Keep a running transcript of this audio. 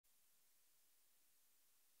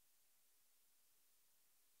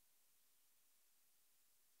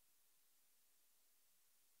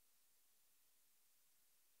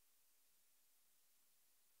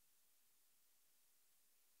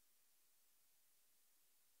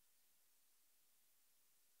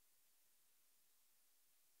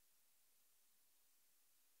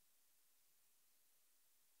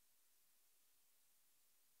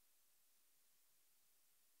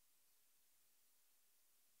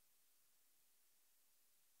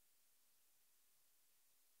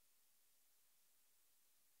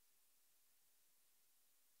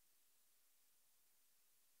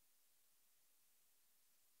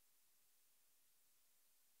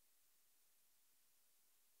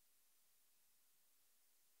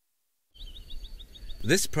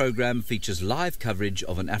This program features live coverage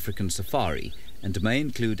of an African safari and may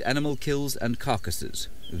include animal kills and carcasses.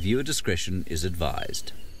 Viewer discretion is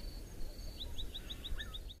advised.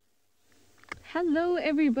 Hello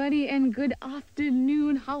everybody and good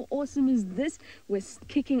afternoon. How awesome is this? We're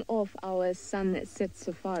kicking off our sunset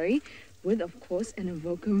safari with, of course, an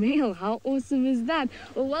Avoca male. How awesome is that?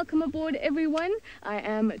 Well, welcome aboard everyone. I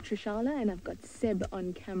am Trishala and I've got Seb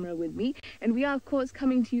on camera with me. And we are, of course,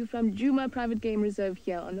 coming to you from Djuma Private Game Reserve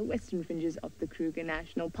here on the western fringes of the Kruger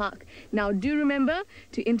National Park. Now, do remember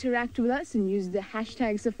to interact with us and use the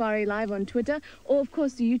hashtag Safari Live on Twitter, or, of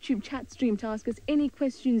course, the YouTube chat stream to ask us any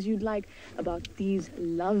questions you'd like about these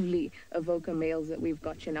lovely Avoca males that we've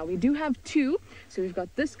got here. Now, we do have two. So we've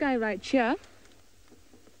got this guy right here,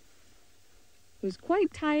 who's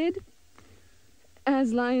quite tired,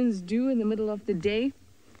 as lions do in the middle of the day.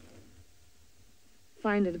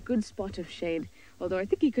 Find a good spot of shade, although I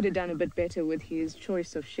think he could have done a bit better with his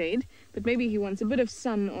choice of shade, but maybe he wants a bit of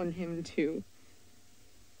sun on him too.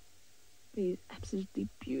 He's absolutely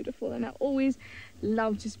beautiful, and I always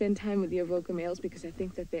love to spend time with the Avoca males because I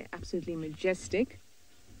think that they're absolutely majestic.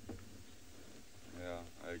 Yeah,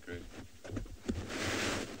 I agree.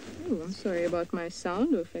 Oh, I'm sorry about my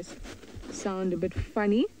sound, or if I sound a bit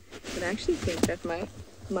funny, but I actually think that my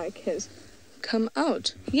mic has come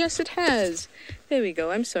out. Yes, it has. There we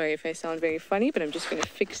go. I'm sorry if I sound very funny, but I'm just going to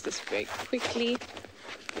fix this very quickly.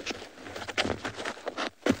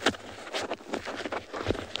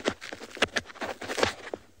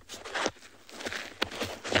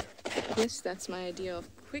 Yes, that's my idea of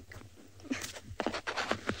quick.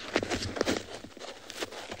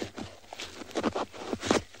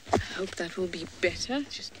 I hope that will be better.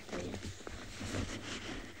 Just give me...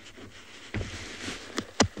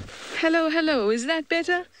 Hello, is that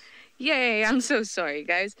better? Yay, I'm so sorry,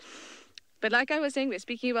 guys. But like I was saying, we're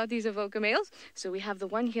speaking about these Avoca males. So we have the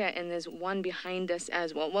one here, and there's one behind us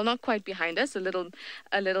as well. Well, not quite behind us, a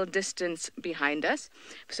little distance behind us.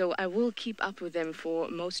 So I will keep up with them for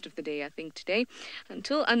most of the day, I think, today,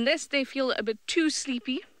 unless they feel a bit too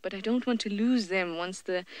sleepy. But I don't want to lose them once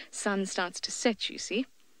the sun starts to set, you see.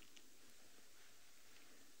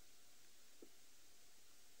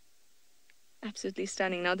 Absolutely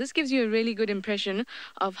stunning. Now, this gives you a really good impression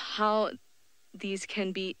of how these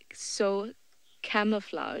can be so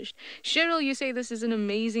camouflaged. Cheryl, you say this is an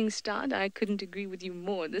amazing start. I couldn't agree with you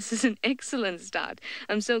more. This is an excellent start.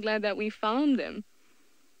 I'm so glad that we found them.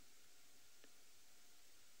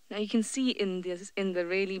 Now you can see in the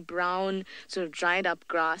really brown, sort of dried up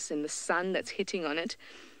grass and the sun that's hitting on it,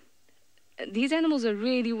 these animals are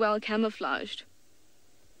really well camouflaged.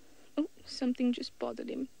 Oh, something just bothered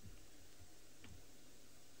him.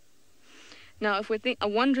 Now, if we're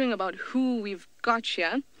wondering about who we've got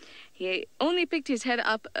here, he only picked his head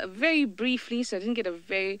up very briefly, so I didn't get a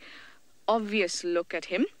very obvious look at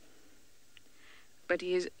him. But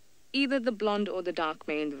he is either the blonde or the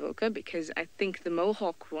dark-maned Avoca, because I think the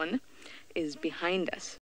mohawk one is behind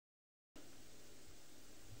us.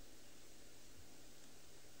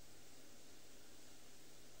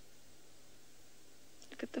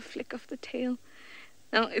 Look at the flick of the tail.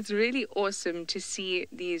 Now, it's really awesome to see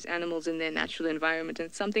these animals in their natural environment, and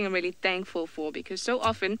it's something I'm really thankful for, because so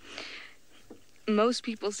often most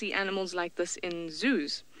people see animals like this in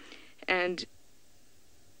zoos. And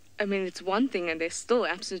I mean, it's one thing and they're still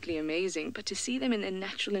absolutely amazing, but to see them in their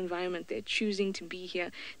natural environment, they're choosing to be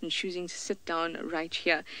here and choosing to sit down right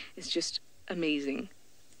here is just amazing.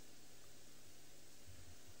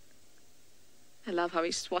 I love how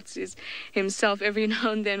he swats himself every now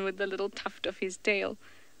and then with the little tuft of his tail.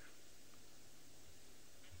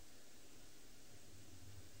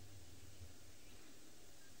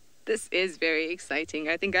 This is very exciting.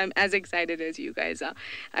 I think I'm as excited as you guys are.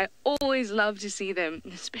 I always love to see them,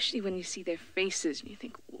 especially when you see their faces and you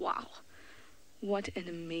think, wow, what an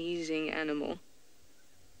amazing animal.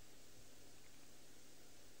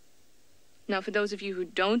 Now, for those of you who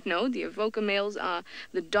don't know, the Avoca males are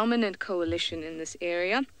the dominant coalition in this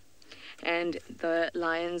area. And the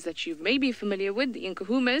lions that you may be familiar with, the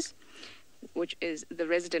Nkuhumas, which is the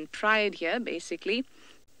resident pride here, basically,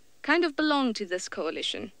 kind of belong to this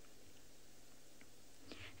coalition.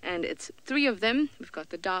 And it's three of them. We've got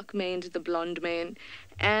the dark-maned, the blonde-maned,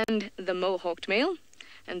 and the mohawked male.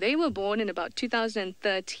 And they were born in about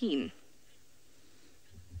 2013.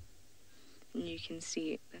 And you can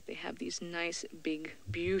see that they have these nice, big,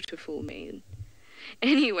 beautiful mane.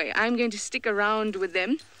 Anyway, I'm going to stick around with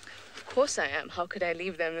them. Of course I am. How could I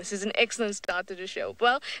leave them? This is an excellent start to the show.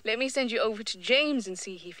 Well, let me send you over to James and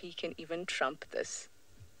see if he can even trump this.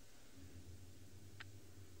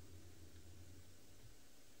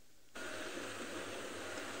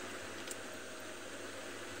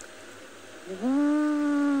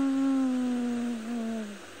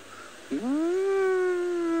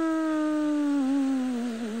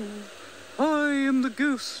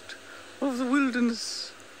 ghost of the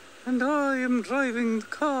wilderness, and I am driving the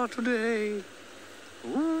car today.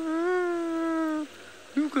 Ooh.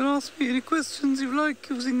 You can ask me any questions you like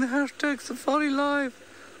using the hashtag SafariLive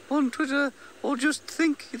on Twitter, or just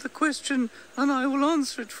think the question and I will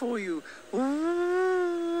answer it for you.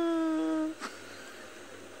 Ooh.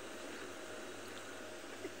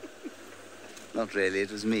 Not really,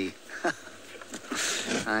 it was me.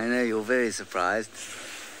 I know you're very surprised.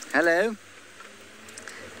 Hello.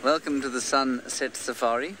 Welcome to the Sunset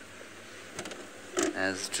Safari.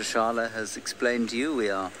 As Trishala has explained to you, we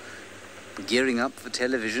are gearing up for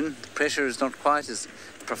television. The pressure is not quite as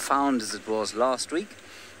profound as it was last week,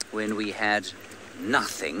 when we had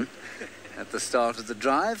nothing at the start of the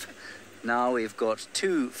drive. Now we've got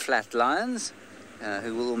 2 flat lions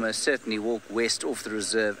who will almost certainly walk west off the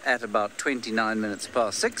reserve at about 29 minutes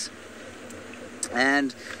past 6.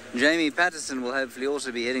 And Jamie Patterson will hopefully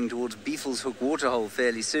also be heading towards Beefles Hook Waterhole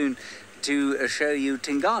fairly soon to show you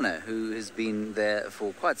Tingana, who has been there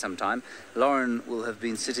for quite some time. Lauren will have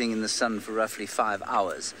been sitting in the sun for roughly 5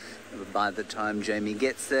 hours. By the time Jamie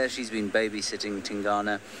gets there, she's been babysitting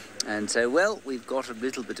Tingana. And so, well, we've got a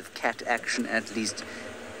little bit of cat action at least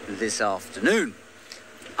this afternoon.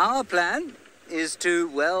 Our plan is to,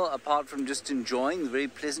 well, apart from just enjoying the very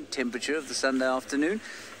pleasant temperature of the Sunday afternoon,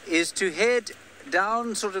 is to head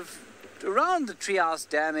down sort of around the Treehouse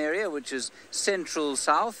Dam area, which is central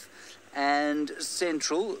south and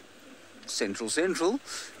central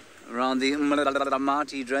around the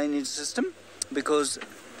Marti drainage system, because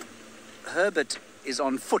Herbert is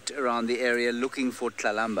on foot around the area looking for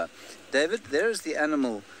Tlalamba. David, there is the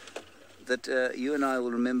animal that you and I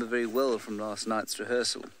will remember very well from last night's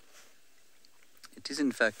rehearsal. It is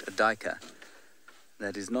in fact a duiker.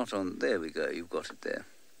 That is not on... There we go, you've got it there.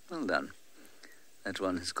 Well done. That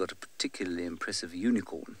one has got a particularly impressive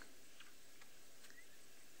unicorn.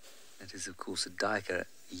 That is, of course, a duiker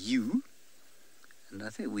ewe. And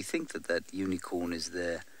we think that that unicorn is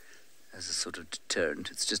there as a sort of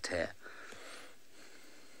deterrent. It's just hair.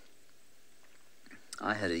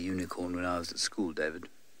 I had a unicorn when I was at school, David.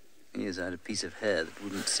 Yes, I had a piece of hair that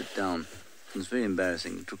wouldn't sit down. It was very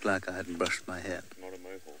embarrassing. It looked like I hadn't brushed my hair. Not a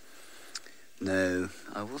mohawk. No,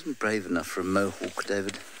 I wasn't brave enough for a mohawk,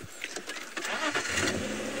 David.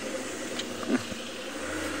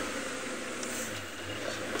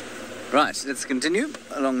 Right, let's continue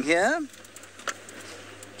along here.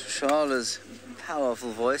 Charlotte's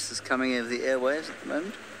powerful voice is coming over the airwaves at the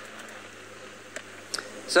moment.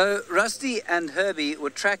 So Rusty and Herbie were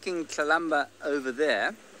tracking Tlalamba over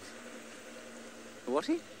there. What?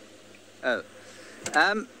 Oh.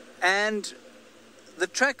 And the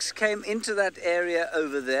tracks came into that area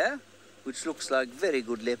over there, which looks like very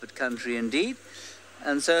good leopard country indeed.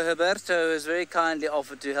 And so Herberto has very kindly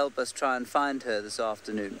offered to help us try and find her this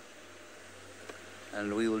afternoon.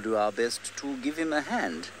 And we will do our best to give him a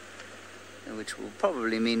hand, which will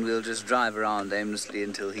probably mean we'll just drive around aimlessly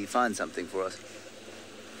until he finds something for us.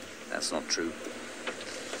 That's not true.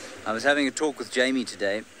 I was having a talk with Jamie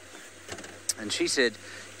today, and she said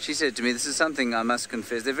to me, this is something I must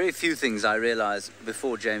confess, there are very few things I realised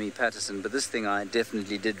before Jamie Patterson, but this thing I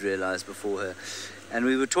definitely did realise before her. And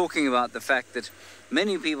we were talking about the fact that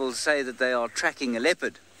many people say that they are tracking a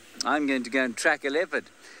leopard. I'm going to go and track a leopard.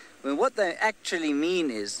 Well, what they actually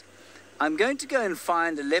mean is, I'm going to go and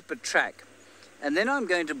find a leopard track, and then I'm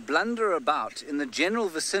going to blunder about in the general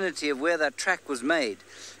vicinity of where that track was made.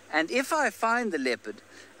 And if I find the leopard,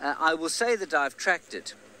 I will say that I've tracked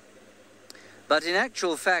it. But in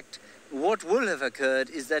actual fact, what will have occurred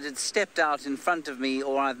is that it stepped out in front of me,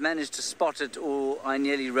 or I've managed to spot it, or I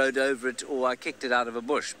nearly rode over it, or I kicked it out of a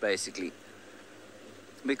bush, basically.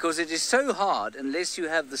 Because it is so hard, unless you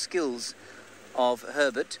have the skills of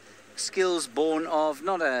Herbert, skills born of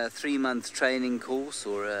not a 3-month training course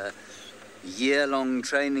or a year-long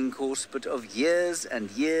training course, but of years and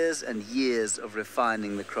years and years of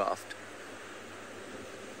refining the craft.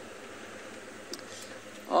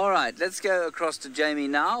 All right, let's go across to Jamie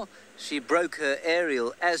now. She broke her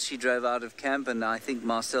aerial as she drove out of camp, and I think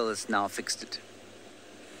Marcel has now fixed it.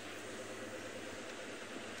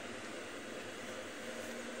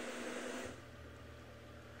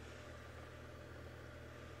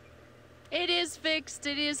 It is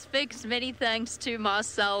fixed. Many thanks to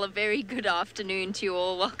Marcel. A very good afternoon to you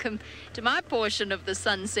all. Welcome to my portion of the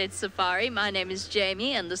Sunset Safari. My name is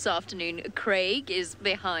Jamie, and this afternoon Craig is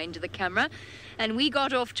behind the camera. And we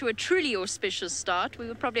got off to a truly auspicious start. We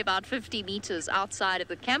were probably about 50 meters outside of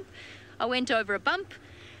the camp. I went over a bump,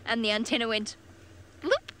 and the antenna went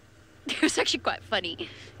bloop. It was actually quite funny.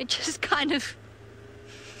 It just kind of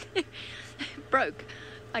broke.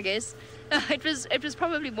 I guess. It was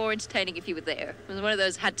probably more entertaining if you were there. It was one of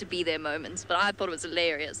those had to be there moments, but I thought it was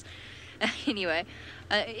hilarious. Anyway,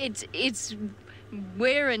 it's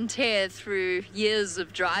wear and tear through years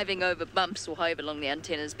of driving over bumps or however long the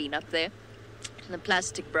antenna's been up there. And the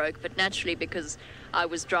plastic broke, but naturally because I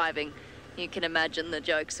was driving, you can imagine the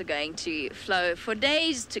jokes are going to flow for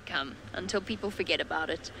days to come until people forget about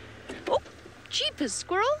it. Oh, jeepers,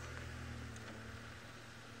 squirrel!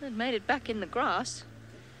 It made it back in the grass.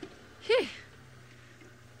 Phew.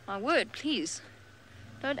 My word, please.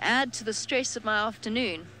 Don't add to the stress of my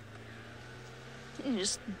afternoon. It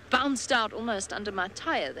just bounced out almost under my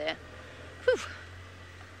tire there. Whew.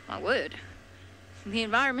 My word. The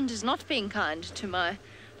environment is not being kind to my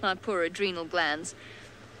poor adrenal glands.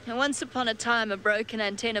 And once upon a time, a broken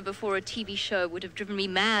antenna before a TV show would have driven me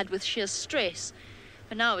mad with sheer stress.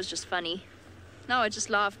 But now it was just funny. Now I just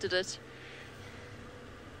laughed at it.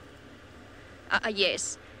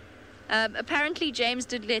 Yes. Apparently James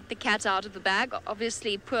did let the cat out of the bag.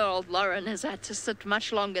 Obviously, poor old Lauren has had to sit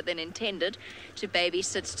much longer than intended to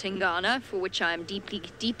babysit Tingana, for which I am deeply,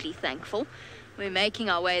 deeply thankful. We're making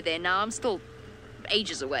our way there now. I'm still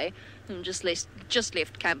ages away. I'm just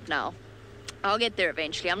left camp now. I'll get there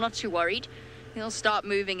eventually. I'm not too worried. He'll start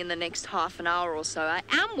moving in the next half an hour or so. I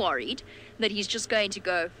am worried that he's just going to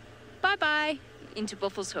go bye-bye into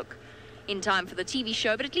Buffelshoek in time for the TV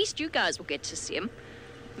show, but at least you guys will get to see him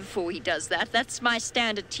before he does that. That's my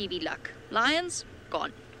standard TV luck. Lions,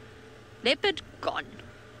 gone. Leopard, gone.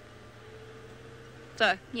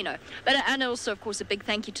 So, you know. But, and also, of course, a big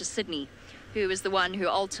thank you to Sydney, who was the one who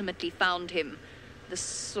ultimately found him this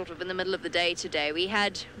sort of in the middle of the day today. We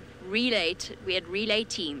had relay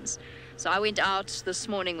teams. So I went out this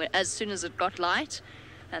morning as soon as it got light,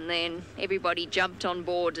 and then everybody jumped on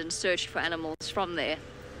board and searched for animals from there.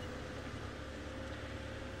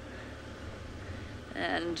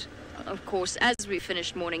 And of course, as we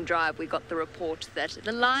finished morning drive, we got the report that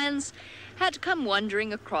the lions had come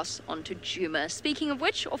wandering across onto Djuma. Speaking of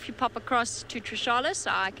which, off you pop across to Trishala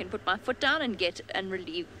so I can put my foot down and get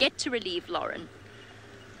to relieve Lauren.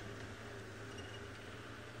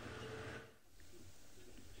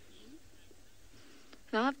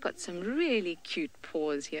 Now, I've got some really cute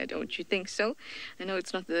paws here, don't you think so? I know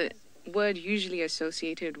it's not the word usually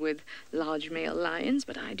associated with large male lions,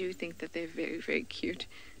 but I do think that they're very, very cute.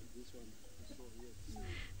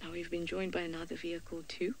 Now, we've been joined by another vehicle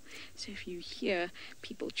too, so if you hear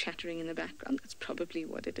people chattering in the background, that's probably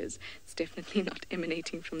what it is. It's definitely not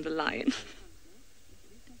emanating from the lion.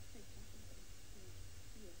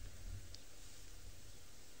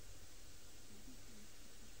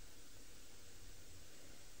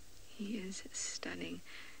 He is stunning.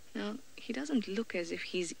 Now, he doesn't look as if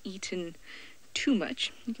he's eaten too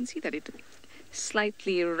much. You can see that it's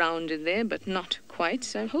slightly rounded there, but not quite.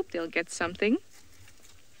 So I hope they'll get something.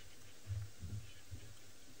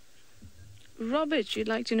 Robert, you'd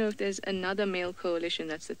like to know if there's another male coalition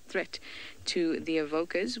that's a threat to the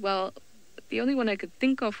evokers. Well, the only one I could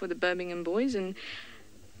think of were the Birmingham boys, and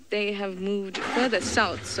they have moved further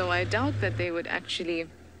south, so I doubt that they would actually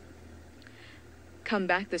come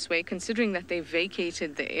back this way, considering that they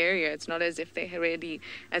vacated the area. It's not as if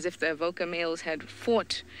the evoker males had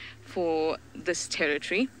fought for this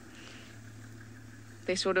territory.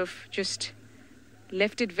 They sort of just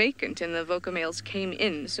left it vacant and the evoker males came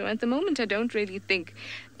in. So at the moment, I don't really think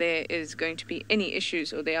there is going to be any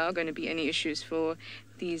issues, or there are going to be any issues for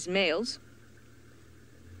these males.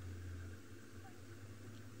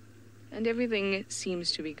 And everything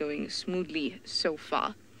seems to be going smoothly so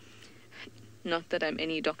far. Not that I'm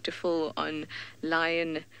any Dr. Full on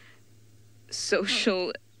lion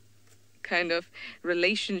social kind of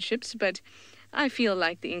relationships, but I feel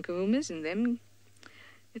like the Inkahumas and them,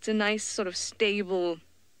 it's a nice sort of stable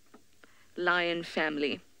lion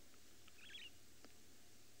family.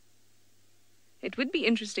 It would be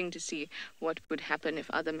interesting to see what would happen if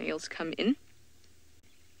other males come in.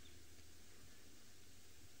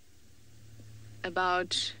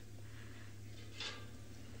 About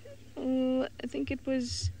I think it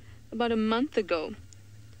was about a month ago,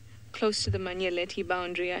 close to the Manyeleti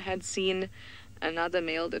boundary, I had seen another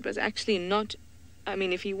male that was actually not, I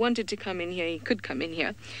mean, if he wanted to come in here, he could come in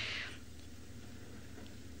here.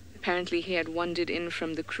 Apparently he had wandered in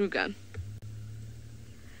from the Kruger.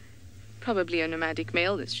 Probably a nomadic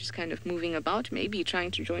male that's just kind of moving about, maybe trying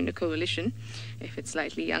to join the coalition if it's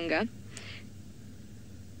slightly younger.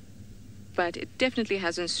 But it definitely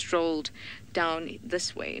hasn't strolled down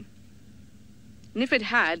this way. And if it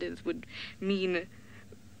had, it would mean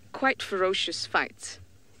quite ferocious fights.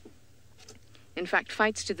 In fact,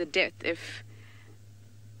 fights to the death if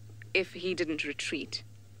he didn't retreat.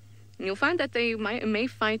 And you'll find that they may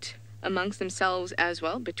fight amongst themselves as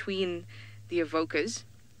well, between the evokers,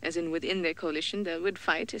 as in within their coalition. They would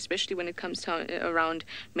fight, especially when it comes to around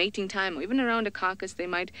mating time, or even around a carcass they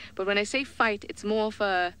might. But when I say fight, it's more of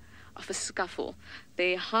a scuffle.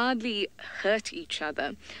 They hardly hurt each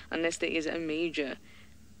other unless there is a major,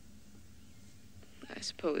 I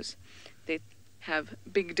suppose. They have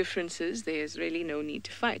big differences. There's really no need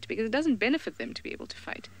to fight because it doesn't benefit them to be able to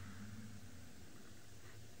fight.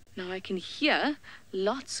 Now I can hear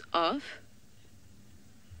lots of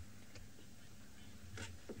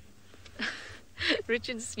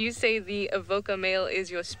Richard, you say the evoker male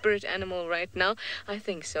is your spirit animal right now. I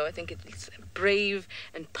think so. I think it's brave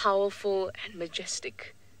and powerful and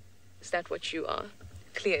majestic. Is that what you are?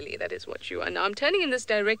 Clearly, that is what you are. Now, I'm turning in this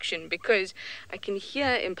direction because I can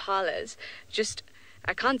hear impalas.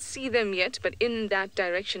 I can't see them yet, but in that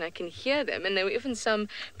direction I can hear them. And there were even some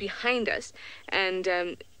behind us. And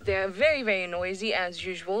they're very, very noisy, as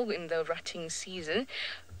usual, in the rutting season.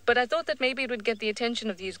 But I thought that maybe it would get the attention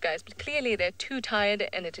of these guys. But clearly they're too tired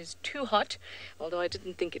and it is too hot. Although I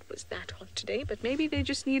didn't think it was that hot today. But maybe they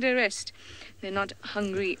just need a rest. They're not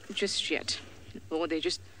hungry just yet. Or they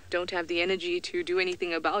just don't have the energy to do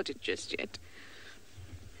anything about it just yet.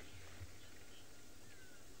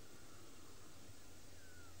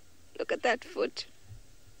 Look at that foot.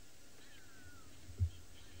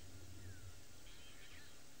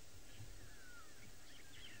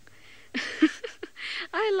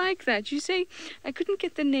 I like that. You say, I couldn't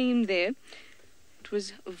get the name there. It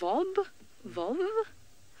was Vob? Vov?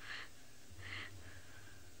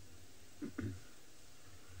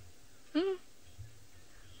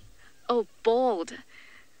 Oh, bald.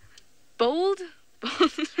 Bold?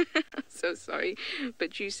 So sorry,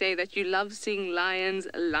 but you say that you love seeing lions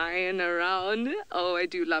lying around. Oh, I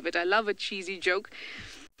do love it. I love a cheesy joke.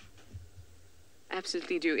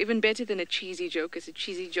 Absolutely do. Even better than a cheesy joke is a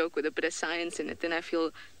cheesy joke with a bit of science in it. Then I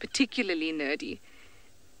feel particularly nerdy.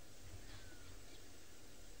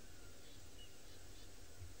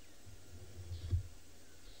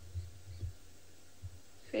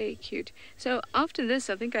 Very cute. So after this,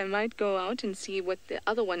 I think I might go out and see what the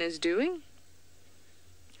other one is doing.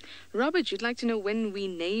 Robert, you'd like to know when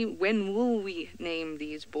will we name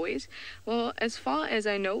these boys? Well, as far as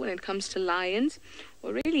I know, when it comes to lions,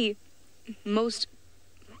 or really most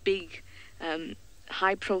big,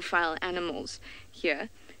 high-profile animals here,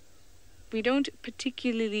 we're not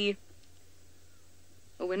particularly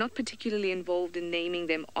involved in naming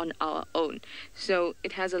them on our own. So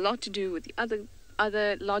it has a lot to do with the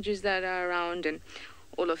other lodges that are around and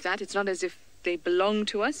all of that. It's not as if they belong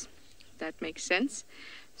to us. That makes sense.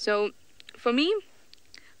 So for me,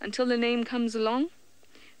 until the name comes along,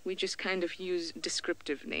 we just kind of use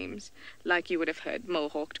descriptive names, like you would have heard: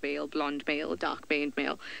 mohawked male, blonde male, dark-maned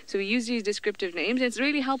male. So we use these descriptive names, and it's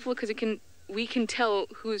really helpful because we can tell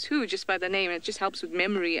who's who just by the name. It just helps with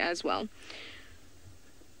memory as well.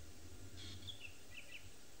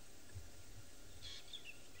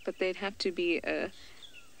 But they'd have to be a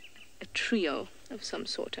trio of some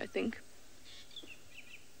sort, I think.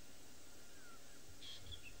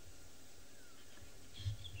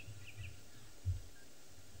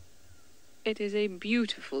 It is a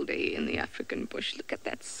beautiful day in the African bush. Look at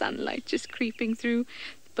that sunlight just creeping through.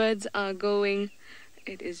 Birds are going.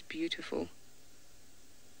 It is beautiful.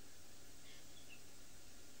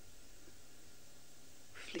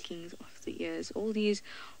 Flickings off the ears. All these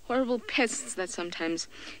horrible pests that sometimes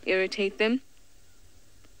irritate them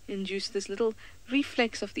induce this little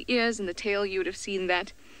reflex of the ears and the tail. You would have seen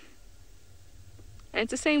that. And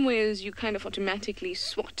it's the same way as you kind of automatically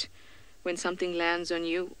swat when something lands on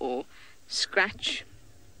you or scratch.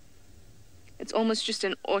 It's almost just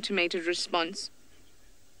an automated response.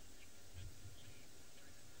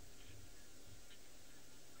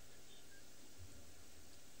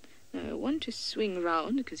 Now I want to swing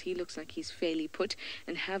round because he looks like he's fairly put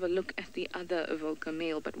and have a look at the other evoker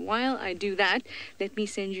male. But while I do that, let me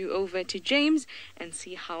send you over to James and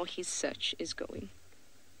see how his search is going.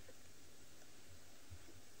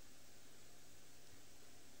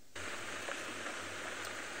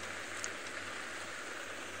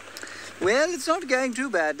 Well, it's not going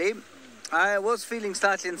too badly. I was feeling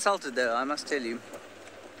slightly insulted, though, I must tell you.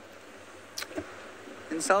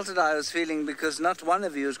 Insulted I was feeling because not one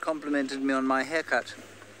of you has complimented me on my haircut.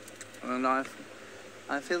 And I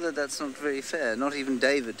feel that that's not very fair. Not even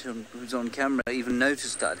David, who's on camera, even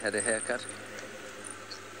noticed I'd had a haircut.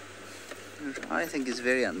 Which I think is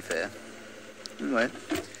very unfair. Anyway,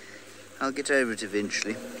 I'll get over it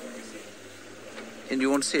eventually. And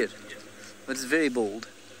you want to see it? But it's very bald.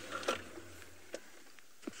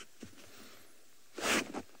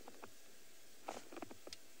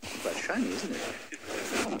 shiny, isn't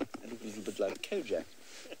it? It looks a little bit like Kojak.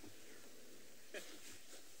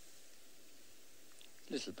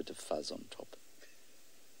 Little bit of fuzz on top.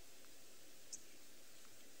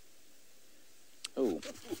 Oh,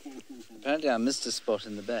 apparently I missed a spot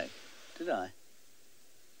in the back. Did I?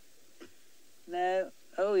 No.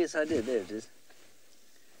 Oh, yes, I did. There it is.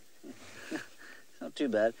 It's not too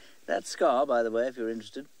bad. That scar, by the way, if you're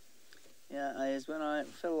interested, yeah, is when I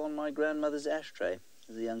fell on my grandmother's ashtray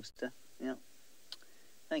as a youngster. Yeah.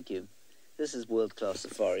 Thank you. This is world-class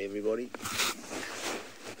safari, everybody.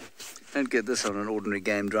 Don't get this on an ordinary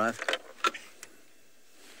game drive.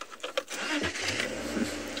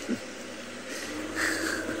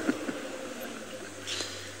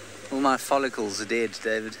 All my follicles are dead,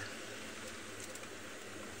 David.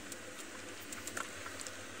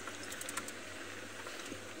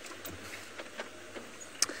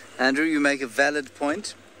 Andrew, you make a valid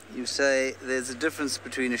point. You say there's a difference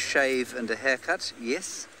between a shave and a haircut.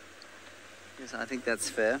 Yes. Yes, I think that's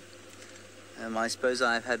fair. I suppose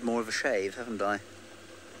I've had more of a shave, haven't I?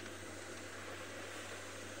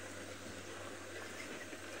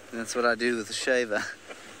 That's what I do with the shaver.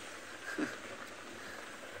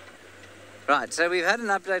 Right, so we've had an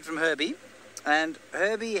update from Herbie, and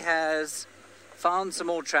Herbie has found some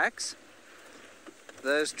more tracks.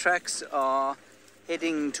 Those tracks are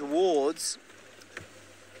heading towards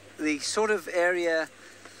the sort of area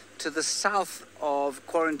to the south of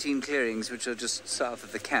quarantine clearings, which are just south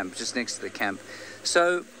of the camp, just next to the camp.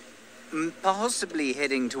 So possibly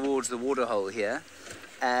heading towards the waterhole here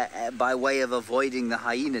by way of avoiding the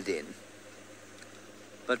hyena den.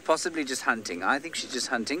 But possibly just hunting. I think she's just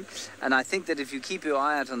hunting. And I think that if you keep your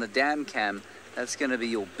eye out on the dam cam, that's going to be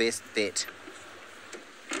your best bet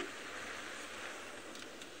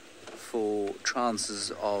for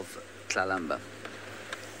chances of Tlalamba.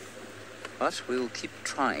 But we'll keep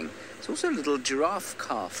trying. There's also little giraffe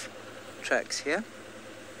calf tracks here.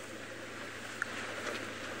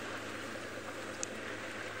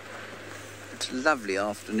 It's a lovely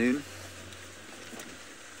afternoon.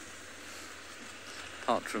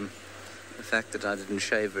 Apart from the fact that I didn't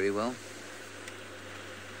shave very well.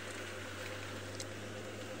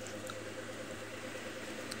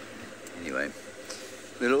 Anyway,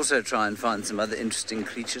 we'll also try and find some other interesting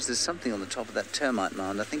creatures. There's something on the top of that termite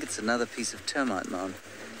mound. I think it's another piece of termite mound.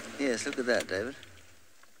 Yes, look at that, David.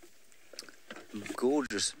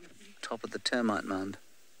 Gorgeous top of the termite mound.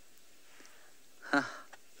 Huh.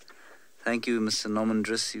 Thank you, Mr.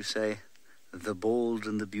 Nomandris. You say, the bald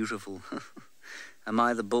and the beautiful. Am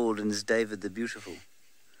I the bald and is David the beautiful?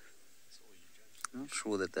 I'm not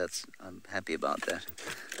sure that I'm happy about that.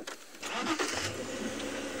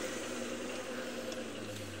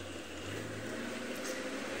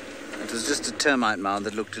 It was just a termite mound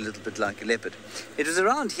that looked a little bit like a leopard. It was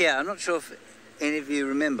around here, I'm not sure if any of you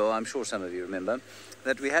remember, or I'm sure some of you remember,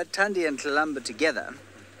 that we had Tundi and Tlalamba together.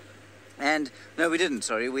 And, no, we didn't,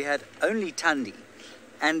 sorry, we had only Tundi.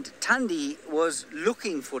 And Tundi was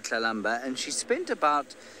looking for Tlalamba, and she spent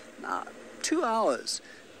about 2 hours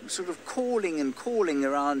sort of calling and calling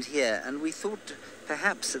around here, and we thought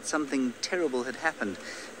perhaps that something terrible had happened.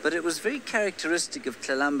 But it was very characteristic of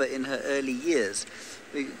Tlalamba in her early years,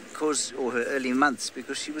 or her early months,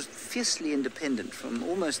 because she was fiercely independent from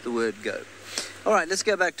almost the word go. All right, let's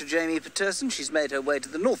go back to Jamie Patterson. She's made her way to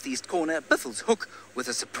the northeast corner, Biffle's Hook, with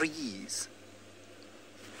a surprise.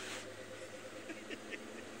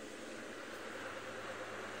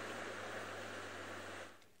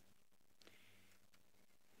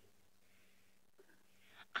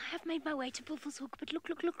 I have made my way to Biffle's Hook, but look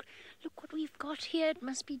what we've got here. It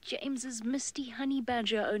must be James's Misty Honey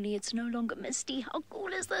Badger, only it's no longer Misty. How cool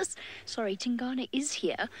is this? Sorry, Tingana is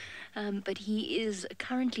here, but he is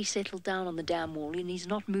currently settled down on the dam wall and he's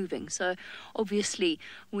not moving. So obviously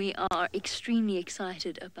we are extremely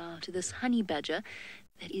excited about this honey badger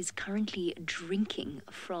that is currently drinking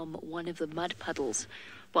from one of the mud puddles.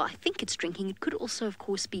 Well, I think it's drinking. It could also, of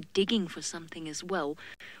course, be digging for something as well,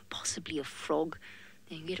 possibly a frog.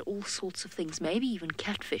 You get all sorts of things, maybe even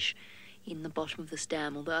catfish in the bottom of this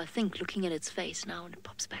dam, although I think looking at its face now when it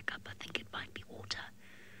pops back up, I think it might be water.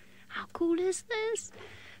 How cool is this?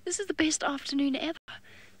 This is the best afternoon ever.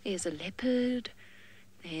 There's a leopard,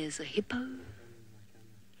 there's a hippo.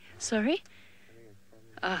 Sorry?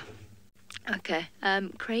 Okay.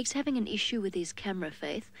 Craig's having an issue with his camera,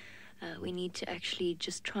 Faith. We need to actually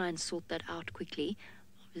just try and sort that out quickly,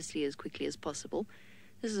 obviously as quickly as possible.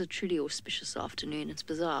 This is a truly auspicious afternoon. It's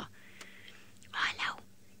bizarre. Oh, hello.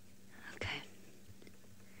 Okay.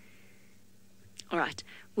 All right.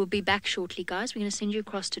 We'll be back shortly, guys. We're going to send you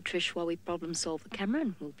across to Trish while we problem solve the camera,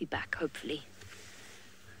 and we'll be back, hopefully.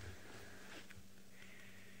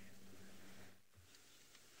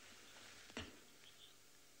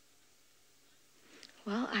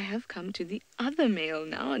 Well, I have come to the other male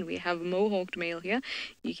now, and we have mohawked male here.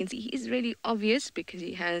 You can see he's really obvious because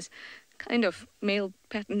he has kind of male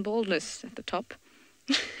pattern baldness at the top.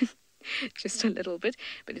 Just a little bit,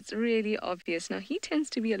 but it's really obvious. Now, he tends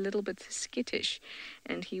to be a little bit skittish,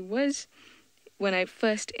 and he was when I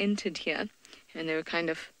first entered here, and they were kind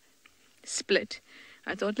of split.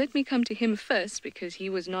 I thought, let me come to him first because he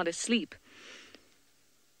was not asleep.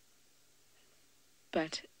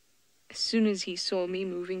 But as soon as he saw me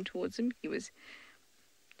moving towards him, he was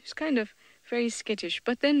just kind of very skittish.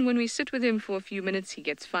 But then when we sit with him for a few minutes, he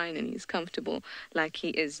gets fine and he's comfortable like he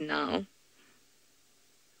is now.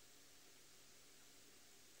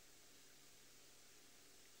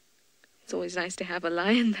 It's always nice to have a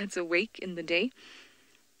lion that's awake in the day.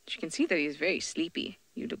 But you can see that he's very sleepy.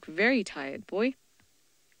 You look very tired, boy.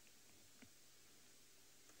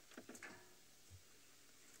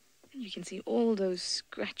 And you can see all those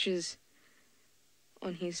scratches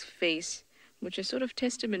on his face, which are sort of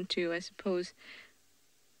testament to, I suppose,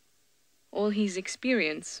 all his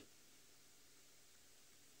experience.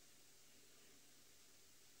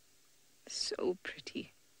 So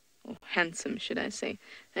pretty. Or handsome, should I say.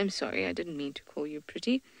 I'm sorry, I didn't mean to call you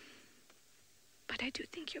pretty. But I do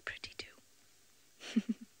think you're pretty too.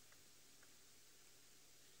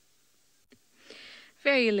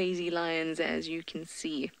 Very lazy lions, as you can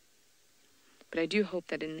see. But I do hope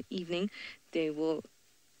that in the evening they will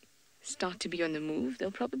start to be on the move.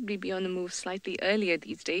 They'll probably be on the move slightly earlier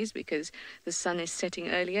these days because the sun is setting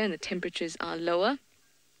earlier and the temperatures are lower.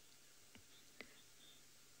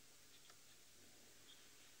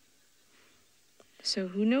 So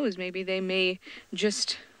who knows, maybe they may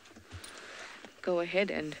just go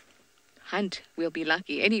ahead and hunt. We'll be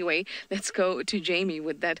lucky. Anyway, let's go to Jamie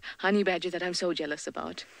with that honey badger that I'm so jealous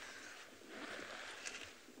about.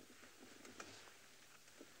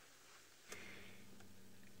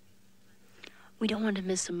 We don't want to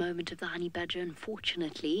miss a moment of the honey badger,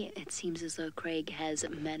 unfortunately. It seems as though Craig has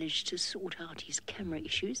managed to sort out his camera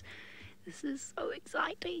issues. This is so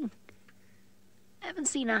exciting. I haven't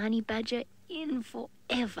seen a honey badger in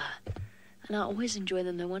forever. And I always enjoy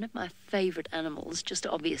them. They're one of my favorite animals. Just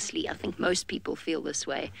obviously, I think most people feel this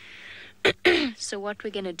way. So what we're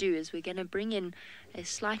going to do is we're going to bring in a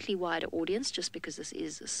slightly wider audience just because this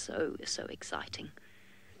is so exciting.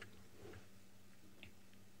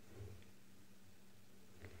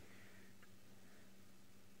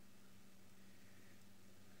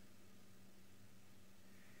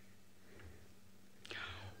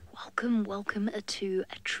 Welcome to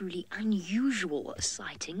a truly unusual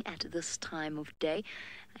sighting at this time of day.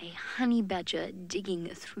 A honey badger digging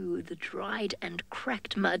through the dried and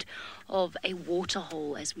cracked mud of a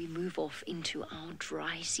waterhole as we move off into our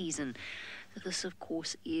dry season. This, of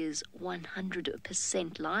course, is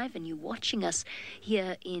 100% live, and you're watching us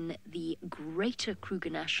here in the Greater Kruger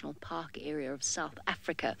National Park area of South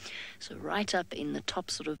Africa. So right up in the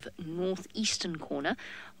top sort of northeastern corner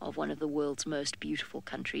of one of the world's most beautiful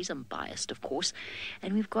countries. I'm biased, of course.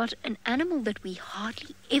 And we've got an animal that we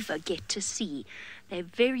hardly ever get to see. They're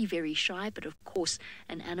very shy, but of course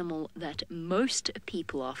an animal that most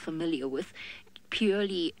people are familiar with,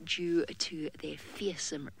 purely due to their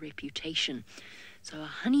fearsome reputation. So a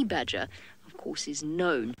honey badger, of course, is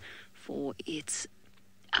known for its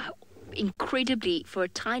for a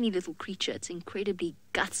tiny little creature, its incredibly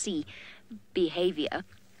gutsy behavior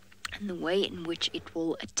and the way in which it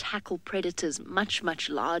will tackle predators much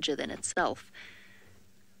larger than itself.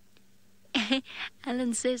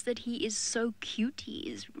 Alan says that he is so cute. He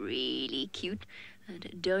is really cute.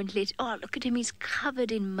 And oh, look at him, he's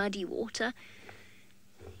covered in muddy water.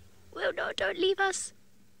 Well, no, don't leave us.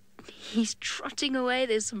 He's trotting away.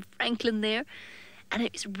 There's some Franklin there. And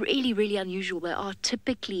it's really unusual. They are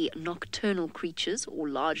typically nocturnal creatures, or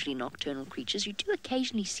largely nocturnal creatures. You do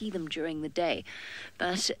occasionally see them during the day,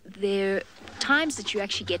 but their times that you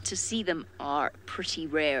actually get to see them are pretty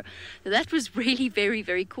rare. That was really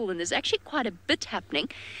very cool, and there's actually quite a bit happening.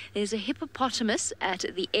 There's a hippopotamus at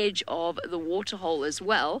the edge of the waterhole as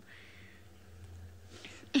well.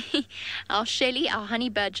 Our Shelly, our honey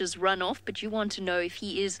badger's run off, but you want to know if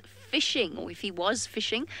he is fishing or if he was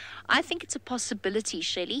fishing. I think it's a possibility,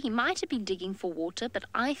 Shelly. He might have been digging for water, but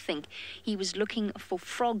I think he was looking for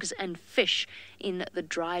frogs and fish in the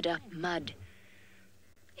dried up mud.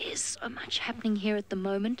 There's so much happening here at the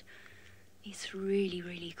moment. It's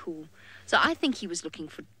really cool. So I think he was looking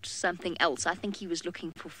for something else. I think he was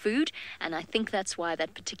looking for food, and I think that's why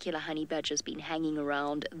that particular honey badger's been hanging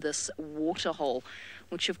around this waterhole,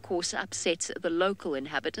 which of course upsets the local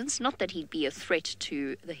inhabitants. Not that he'd be a threat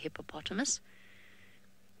to the hippopotamus.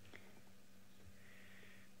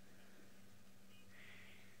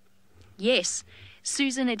 Yes,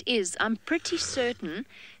 Susan, it is. I'm pretty certain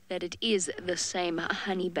that it is the same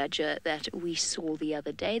honey badger that we saw the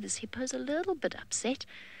other day. This hippo's a little bit upset.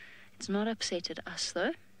 It's not upset at us,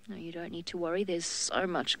 though. No, you don't need to worry. There's so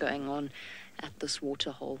much going on at this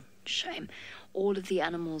waterhole. Shame. All of the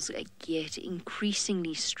animals get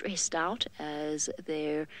increasingly stressed out as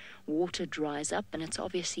their water dries up, and it's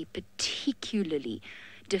obviously particularly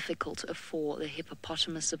difficult for the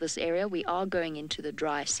hippopotamus of this area. We are going into the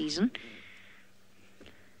dry season.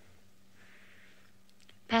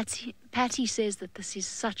 Patty says that this is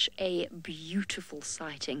such a beautiful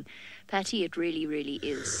sighting. Patty, it really, really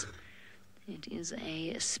is. It is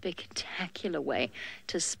a spectacular way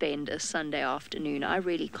to spend a Sunday afternoon. I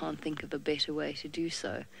really can't think of a better way to do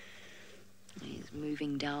so. He's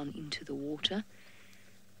moving down into the water.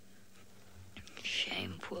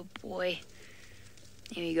 Shame, poor boy.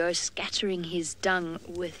 There you go, scattering his dung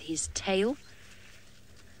with his tail.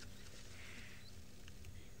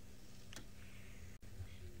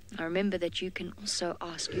 Now remember that you can also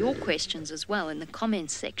ask your questions as well in the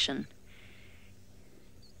comments section.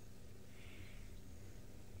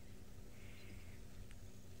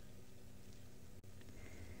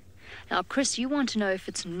 Now, Chris, you want to know if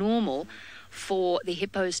it's normal for the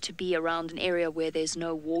hippos to be around an area where there's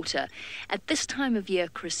no water. At this time of year,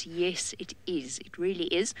 Chris, yes, it is. It really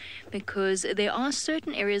is, because there are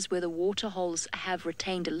certain areas where the water holes have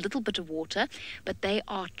retained a little bit of water, but they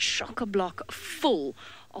are chock-a-block full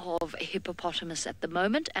of hippopotamus at the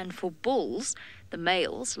moment. And for bulls, the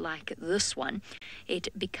males, like this one, it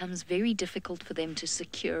becomes very difficult for them to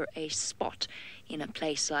secure a spot in a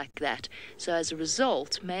place like that. So as a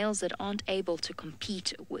result, males that aren't able to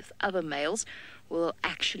compete with other males will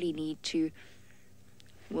actually need to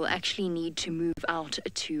move out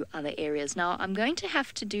to other areas. Now, I'm going to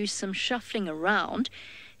have to do some shuffling around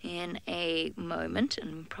in a moment, and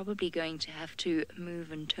I'm probably going to have to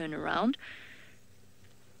move and turn around.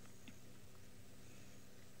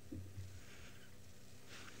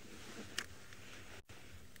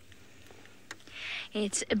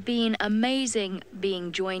 It's been amazing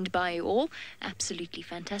being joined by you all. Absolutely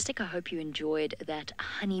fantastic. I hope you enjoyed that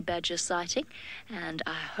honey badger sighting, and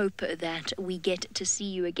I hope that we get to see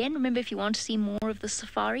you again. Remember, if you want to see more of the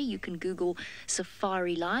safari, you can Google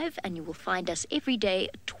Safari Live, and you will find us every day,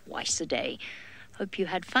 twice a day. Hope you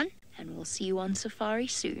had fun, and we'll see you on safari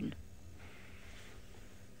soon.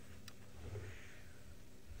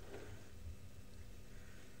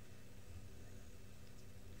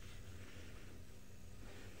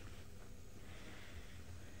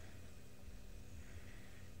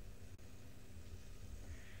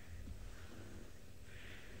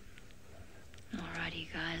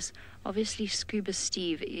 Guys, obviously Scuba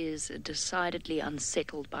Steve is decidedly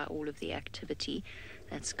unsettled by all of the activity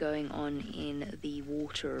that's going on in the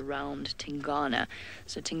water around Tingana.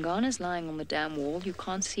 So Tingana's lying on the dam wall. You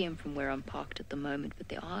can't see him from where I'm parked at the moment, but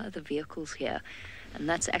there are other vehicles here, and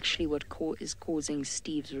that's actually what is causing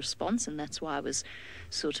Steve's response, and that's why I was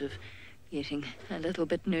sort of getting a little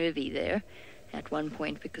bit nervy there at one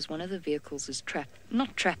point, because one of the vehicles is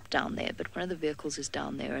not trapped down there, but one of the vehicles is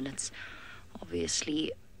down there, and it's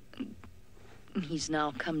obviously he's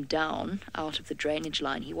now come down out of the drainage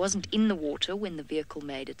line. He wasn't in the water when the vehicle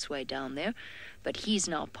made its way down there, but he's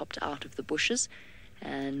now popped out of the bushes,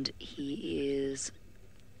 and he is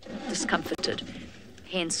discomforted.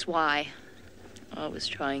 Hence why I was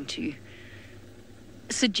trying to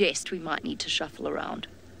suggest we might need to shuffle around.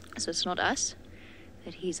 So it's not us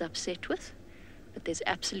that he's upset with, but there's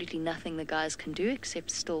absolutely nothing the guys can do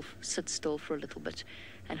except sit still for a little bit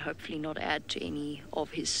and hopefully not add to any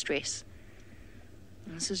of his stress.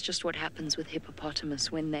 And this is just what happens with hippopotamus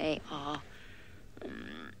when they are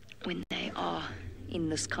in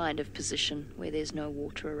this kind of position where there's no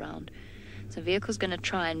water around. So the vehicle's going to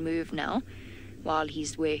try and move now while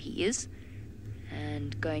he's where he is,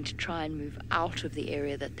 and going to try and move out of the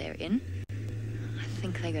area that they're in. I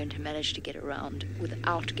think they're going to manage to get around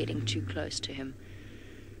without getting too close to him.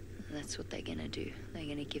 And that's what they're going to do. They're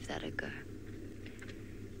going to give that a go.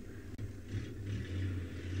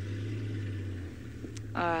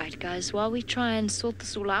 Alright guys, while we try and sort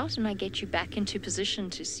this all out and I get you back into position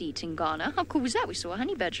to see Tingana. How cool was that? We saw a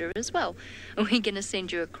honey badger as well. We're going to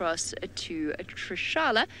send you across to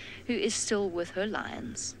Trishala, who is still with her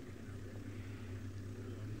lions.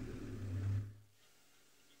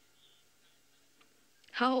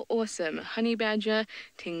 How awesome. Honey badger,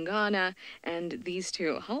 Tingana, and these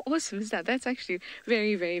two. How awesome is that? That's actually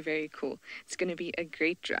very, very, very cool. It's going to be a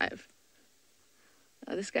great drive.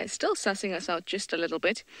 This guy's still sussing us out just a little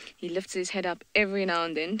bit. He lifts his head up every now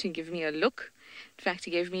and then to give me a look. In fact,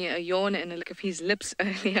 he gave me a yawn and a lick of his lips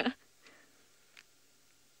earlier.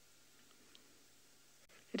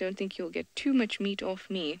 I don't think you'll get too much meat off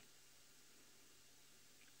me.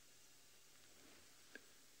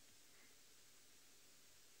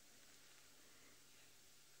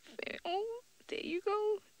 Oh, there you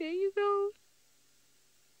go. There you go.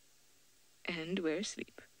 And we're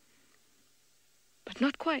asleep. But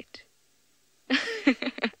not quite.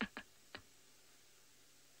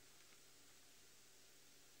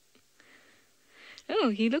 Oh,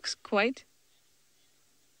 he looks quite...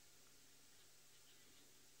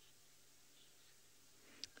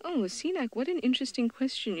 Oh, Sinak, what an interesting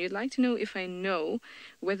question. You'd like to know if I know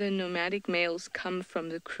whether nomadic males come from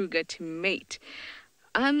the Kruger to mate.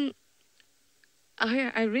 I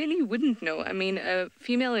really wouldn't know. I mean, a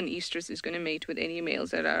female in estrus is going to mate with any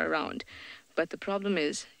males that are around. But the problem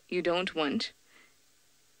is, you don't want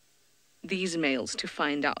these males to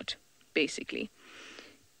find out, basically.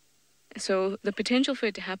 So the potential for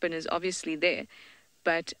it to happen is obviously there,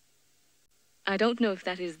 but I don't know if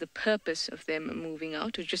that is the purpose of them moving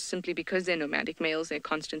out, or just simply because they're nomadic males, they're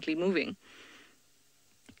constantly moving.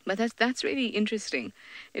 But that's really interesting.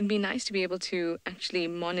 It'd be nice to be able to actually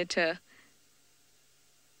monitor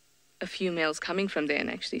a few males coming from there and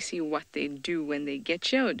actually see what they do when they get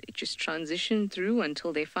here. Or they just transition through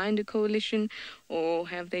until they find a coalition, or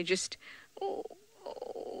have they just... Oh,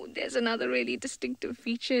 there's another really distinctive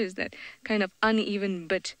feature, is that kind of uneven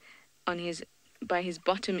bit on by his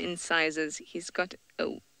bottom incisors. He's got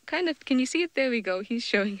a kind of... Can you see it? There we go. He's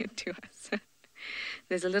showing it to us.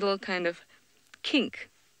 There's a little kind of kink.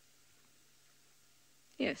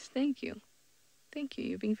 Yes, thank you. Thank you.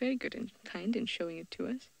 You're being very good and kind in showing it to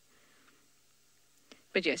us.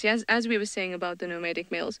 But yes, as we were saying about the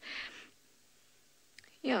nomadic males,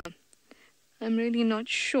 yeah, I'm really not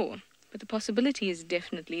sure. But the possibility is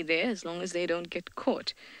definitely there, as long as they don't get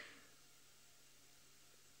caught.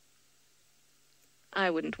 I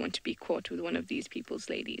wouldn't want to be caught with one of these people's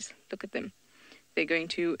ladies. Look at them. They're going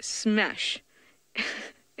to smash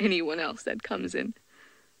anyone else that comes in.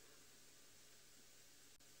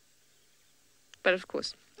 But of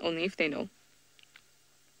course, only if they know.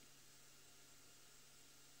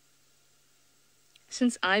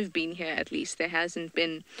 Since I've been here, at least, there hasn't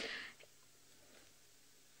been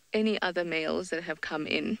any other males that have come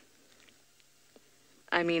in.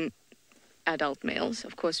 I mean, adult males.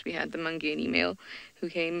 Of course, we had the Mangeni male who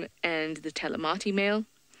came, and the Telemati male.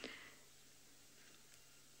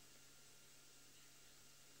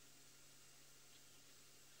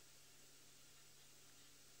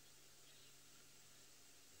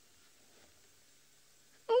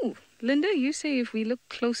 Oh, Linda, you say if we look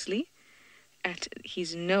closely at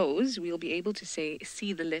his nose, we'll be able to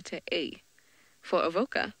see the letter A for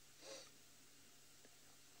Avoca.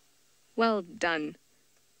 Well done,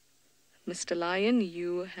 Mr. Lion.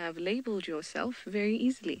 You have labeled yourself very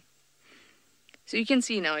easily. So you can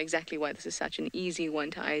see now exactly why this is such an easy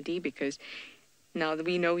one to ID, because now that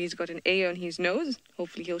we know he's got an A on his nose,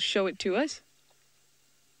 hopefully he'll show it to us.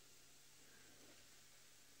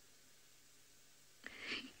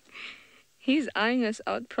 He's eyeing us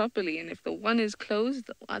out properly, and if the one is closed,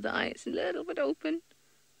 the other eye is a little bit open.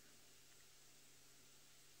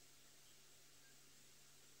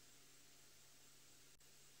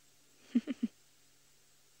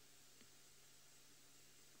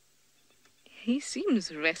 He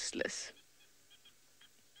seems restless.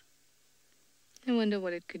 I wonder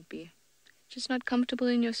what it could be. Just not comfortable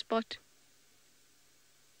in your spot.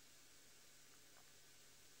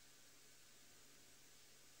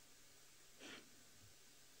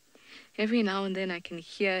 Every now and then I can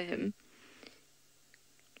hear him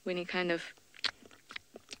when he kind of,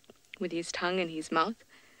 with his tongue in his mouth.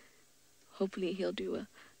 Hopefully he'll do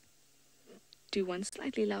one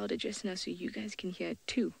slightly louder just now so you guys can hear it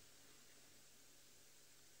too.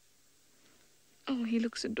 Oh, he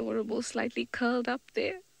looks adorable, slightly curled up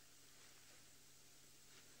there.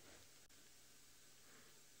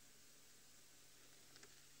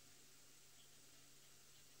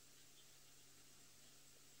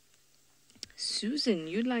 Susan,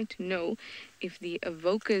 you'd like to know if the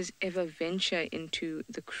Avocas ever venture into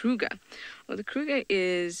the Kruger. Well, the Kruger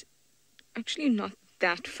is actually not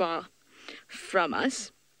that far from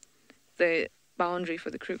us. The boundary for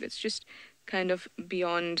the Kruger, it's just kind of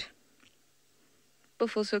beyond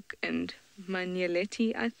Buffelshoek and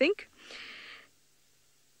Manyeleti, I think.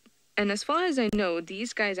 And as far as I know,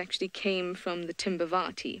 these guys actually came from the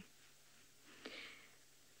Timbavati.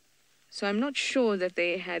 So I'm not sure that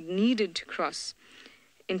they had needed to cross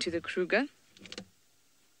into the Kruger,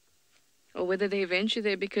 or whether they venture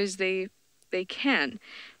there because they can.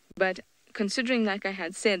 But considering, like I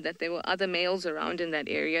had said, that there were other males around in that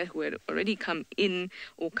area who had already come in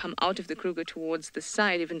or come out of the Kruger towards the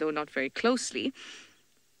side, even though not very closely,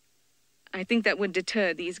 I think that would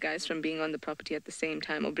deter these guys from being on the property at the same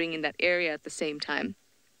time, or being in that area at the same time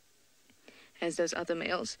as those other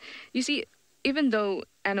males. You see, even though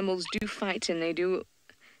animals do fight and they do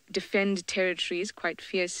defend territories quite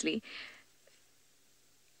fiercely,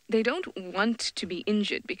 they don't want to be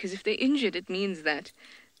injured, because if they're injured, it means that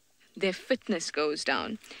their fitness goes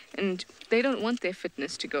down. And they don't want their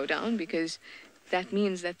fitness to go down, because that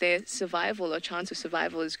means that their survival or chance of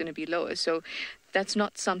survival is going to be lower. So that's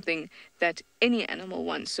not something that any animal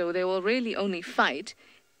wants. So they will really only fight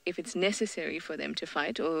if it's necessary for them to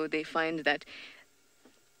fight, or they find that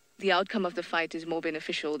the outcome of the fight is more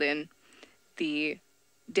beneficial than the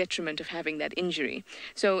detriment of having that injury.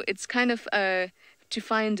 So it's kind of to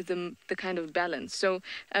find the kind of balance. So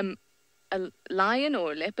a lion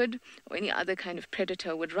or a leopard or any other kind of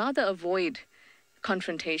predator would rather avoid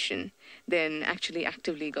confrontation than actually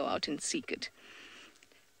actively go out and seek it.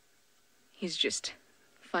 He's just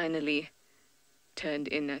finally turned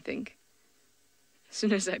in, I think. As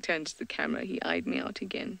soon as I turned to the camera, he eyed me out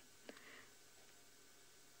again.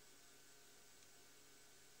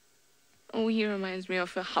 Oh, he reminds me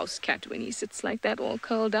of a house cat when he sits like that, all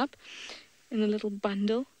curled up in a little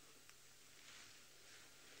bundle.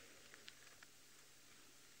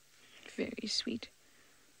 Very sweet.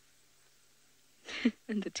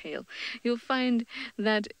 And the tail. You'll find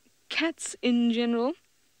that cats in general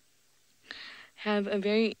have a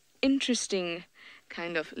very interesting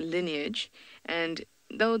kind of lineage, and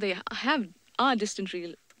though they are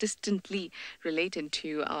distantly related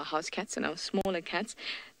to our house cats and our smaller cats,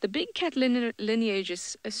 the big cat lineage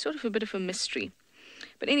is sort of a bit of a mystery.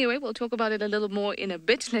 But anyway, we'll talk about it a little more in a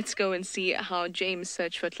bit. Let's go and see how James'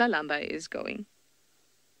 search for Tlalamba is going.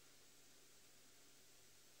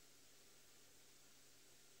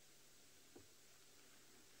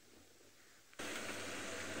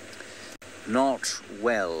 Not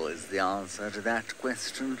well is the answer to that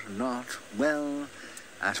question. Not well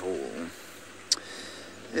at all.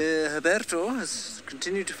 Roberto has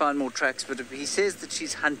continued to find more tracks, but he says that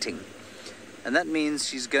she's hunting. And that means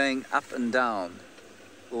she's going up and down.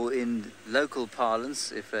 Or in local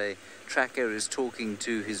parlance, if a tracker is talking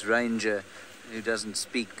to his ranger who doesn't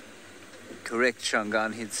speak correct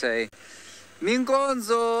Shangaan, he'd say,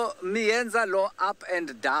 Mingonzo mienza lo up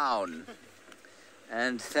and down.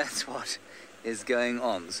 And that's what is going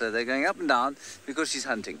on. So they're going up and down because she's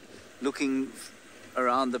hunting, looking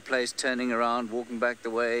around the place, turning around, walking back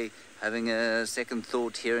the way, having a second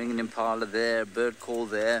thought, hearing an impala there, bird call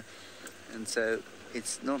there. And so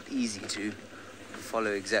it's not easy to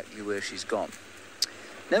follow exactly where she's gone.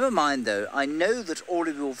 Never mind though, I know that all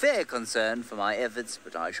of you are very concerned for my efforts,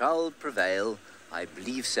 but I shall prevail. I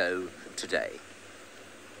believe so today.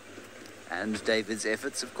 And David's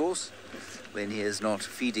efforts, of course, when he is not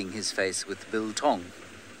feeding his face with biltong.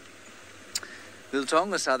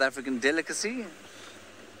 Biltong, a South African delicacy,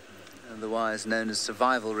 otherwise known as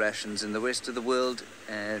survival rations in the rest of the world,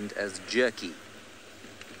 and as jerky.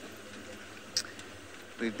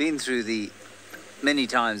 We've been through many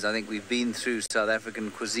times, I think we've been through South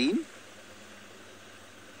African cuisine.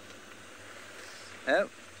 Oh,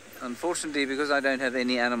 unfortunately, because I don't have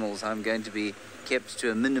any animals, I'm going to be kept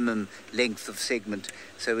to a minimum length of segment.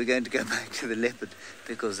 So we're going to go back to the leopard,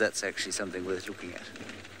 because that's actually something worth looking at.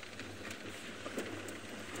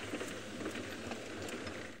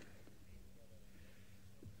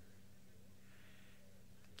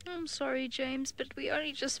 I'm sorry, James, but we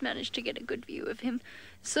only just managed to get a good view of him.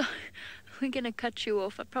 So we're going to cut you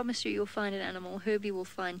off. I promise you'll find an animal. Herbie will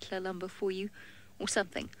find Tlalamba for you, or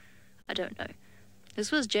something. I don't know.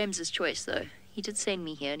 This was James's choice, though. He did send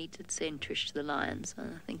me here, and he did send Trish to the lions.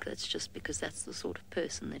 I think that's just because that's the sort of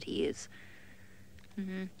person that he is.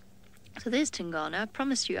 So there's Tingana. I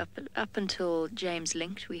promised you up until James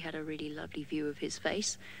linked, we had a really lovely view of his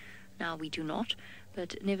face. Now we do not,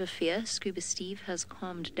 but never fear. Scuba Steve has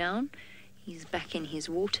calmed down. He's back in his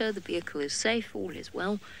water. The vehicle is safe. All is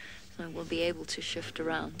well. So we'll be able to shift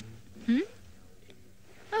around.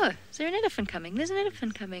 Oh, is there an elephant coming? There's an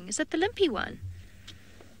elephant coming. Is that the limpy one?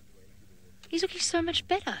 He's looking so much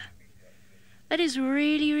better. That is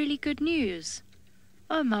really, really good news.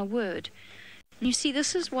 Oh, my word. And you see,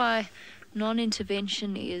 this is why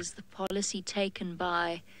non-intervention is the policy taken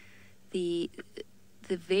by the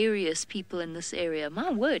various people in this area.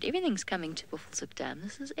 My word, everything's coming to Buffelshoek Dam.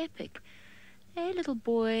 This is epic. Hey, little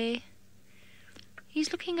boy.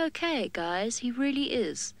 He's looking okay, guys. He really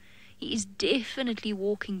is. He is definitely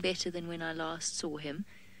walking better than when I last saw him.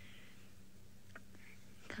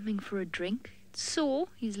 coming for a drink. Sore,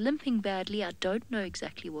 he's limping badly. I don't know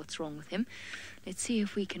exactly what's wrong with him. Let's see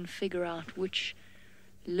if we can figure out which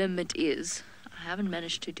limb it is. I haven't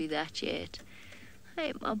managed to do that yet.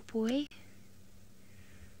 Hey, my boy.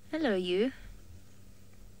 Hello, you.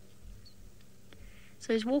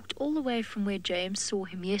 So he's walked all the way from where James saw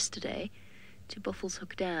him yesterday to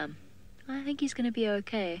Buffelshoek Dam. I think he's going to be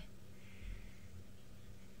okay.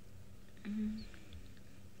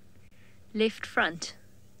 Left front.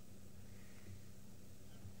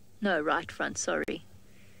 No, right front, sorry.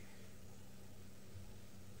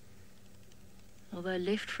 Although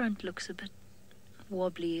left front looks a bit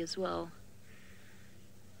wobbly as well.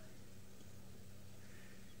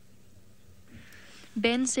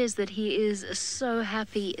 Ben says that he is so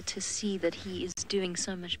happy to see that he is doing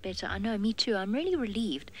so much better. I know, me too. I'm really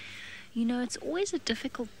relieved. You know, it's always a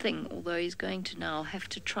difficult thing, although he's going to now have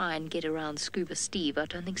to try and get around Scuba Steve. I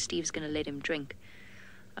don't think Steve's going to let him drink.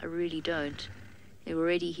 I really don't.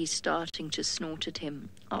 Already he's starting to snort at him.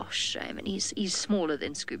 Oh, shame. And he's smaller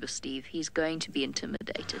than Scuba Steve. He's going to be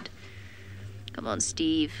intimidated. Come on,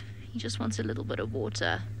 Steve. He just wants a little bit of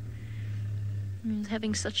water. He's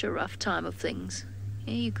having such a rough time of things.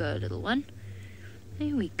 Here you go, little one.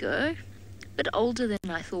 There we go. A bit older than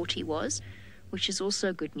I thought he was, which is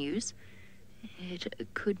also good news. It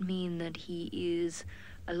could mean that he is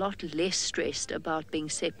a lot less stressed about being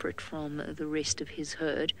separate from the rest of his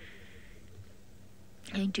herd.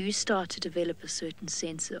 They do start to develop a certain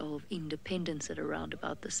sense of independence at around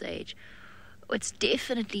about this age. It's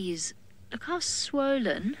definitely is. Look how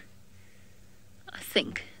swollen, I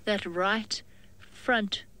think, that right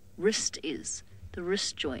front wrist is, the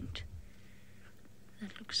wrist joint.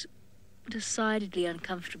 That looks decidedly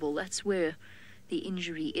uncomfortable. That's where the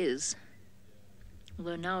injury is.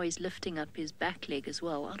 Although now he's lifting up his back leg as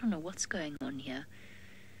well. I don't know what's going on here,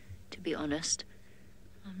 to be honest.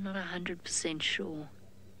 I'm not 100% sure.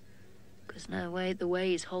 Because the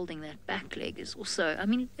way he's holding that back leg is also... I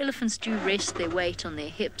mean, elephants do rest their weight on their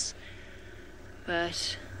hips.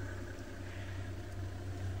 But...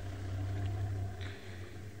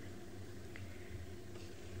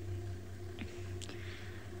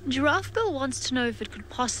 Giraffe Girl wants to know if it could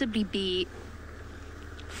possibly be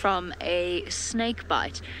from a snake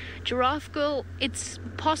bite. Giraffe Girl, it's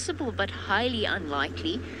possible but highly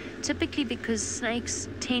unlikely. Typically because snakes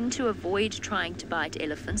tend to avoid trying to bite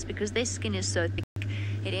elephants because their skin is so thick,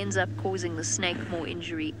 it ends up causing the snake more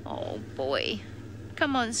injury. Oh boy.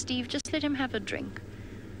 Come on, Steve, just let him have a drink.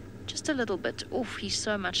 Just a little bit. Oof, he's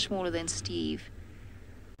so much smaller than Steve.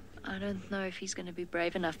 I don't know if he's going to be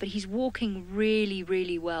brave enough, but he's walking really,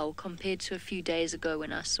 really well compared to a few days ago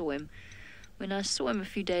when I saw him. When I saw him a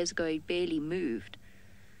few days ago, he barely moved.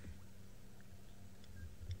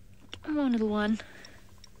 Come on, little one.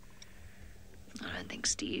 I don't think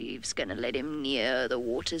Steve's going to let him near the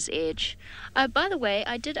water's edge. By the way,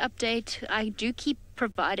 I did update. I do keep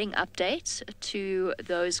providing updates to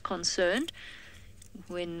those concerned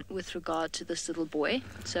with regard to this little boy.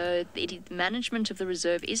 So the management of the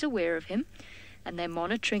reserve is aware of him, and they're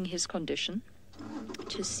monitoring his condition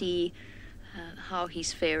to see how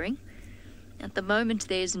he's faring. At the moment,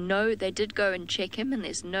 they did go and check him, and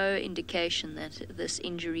there's no indication that this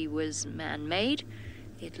injury was man-made.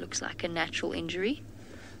 It looks like a natural injury.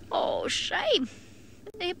 Oh, shame.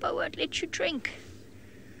 The hippo won't let you drink.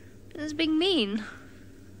 This is being mean.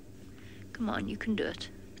 Come on, you can do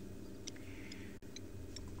it.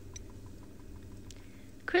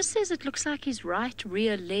 Chris says it looks like his right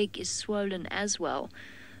rear leg is swollen as well.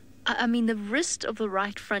 I mean, the wrist of the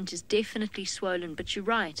right front is definitely swollen, but you're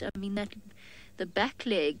right. I mean, the back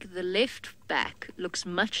leg, the left back, looks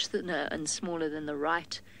much thinner and smaller than the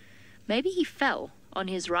right. Maybe he fell on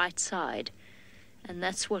his right side, and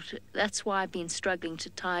that's why I've been struggling to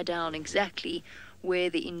tie down exactly where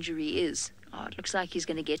the injury is. Oh, it looks like he's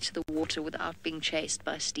going to get to the water without being chased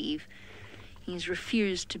by Steve. He's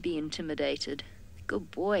refused to be intimidated.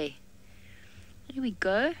 Good boy. Here we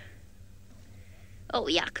go. Oh,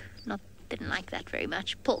 yuck. Didn't like that very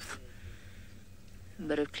much. Pulf. A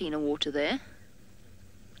bit of cleaner water there.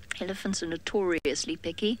 Elephants are notoriously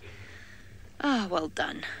picky. Ah, well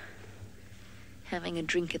done. Having a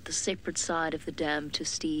drink at the separate side of the dam to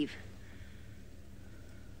Steve.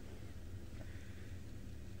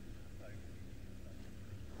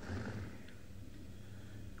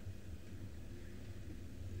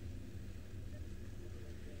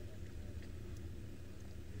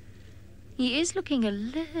 He is looking a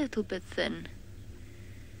little bit thin.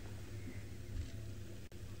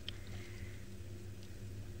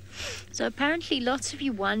 So apparently lots of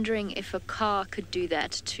you wondering if a car could do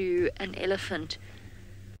that to an elephant.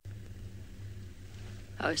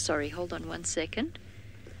 Oh, sorry, hold on 1 second.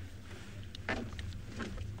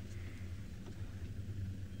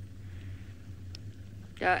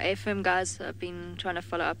 Yeah, AFM guys, I've been trying to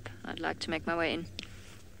follow up. I'd like to make my way in.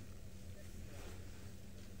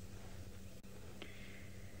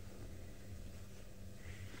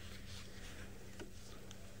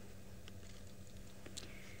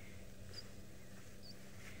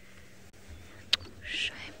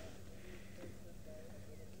 Shame.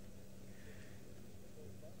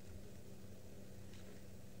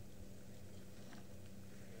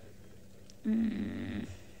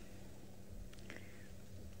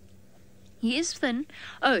 He is thin.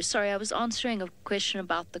 Oh, sorry, I was answering a question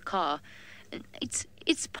about the car.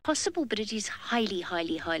 It's possible, but it is highly,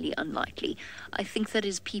 highly, highly unlikely. I think that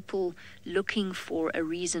is people looking for a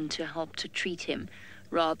reason to help to treat him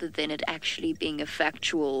rather than it actually being a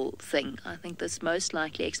factual thing. I think this most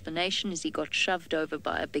likely explanation is he got shoved over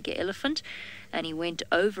by a bigger elephant and he went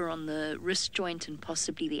over on the wrist joint and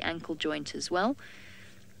possibly the ankle joint as well.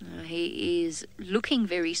 He is looking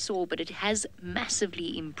very sore, but it has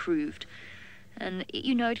massively improved. And,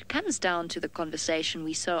 you know, it comes down to the conversation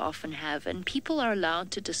we so often have, and people are allowed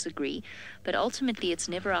to disagree, but ultimately it's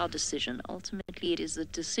never our decision. Ultimately it is the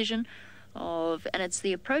decision of, and it's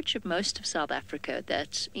the approach of most of South Africa,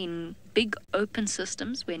 that in big open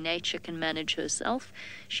systems where nature can manage herself,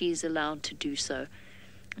 she is allowed to do so.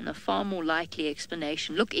 And a far more likely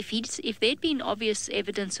explanation, look, if there'd been obvious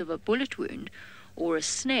evidence of a bullet wound or a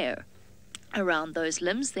snare around those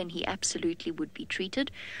limbs, then he absolutely would be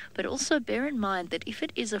treated. But also bear in mind that if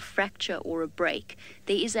it is a fracture or a break,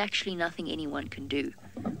 there is actually nothing anyone can do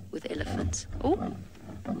with elephants. Oh.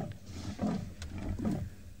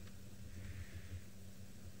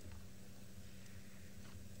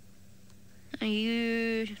 Are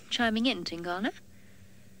you chiming in, Tingana?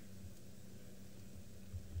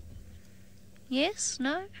 Yes?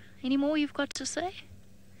 No? Any more you've got to say?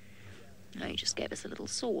 No, you just gave us a little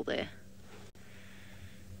saw there.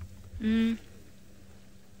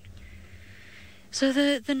 So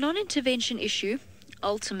the non-intervention issue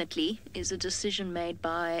ultimately is a decision made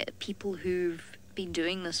by people who've been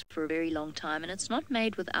doing this for a very long time, and it's not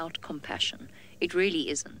made without compassion. It really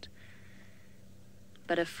isn't.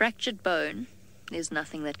 But a fractured bone, there's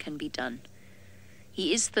nothing that can be done.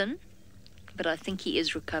 He is thin, but I think he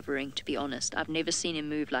is recovering, to be honest. I've never seen him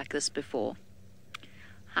move like this before.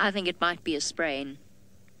 I think it might be a sprain.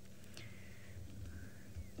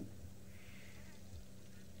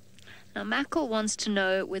 Now, Mackle wants to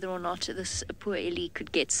know whether or not this poor Ellie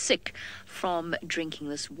could get sick from drinking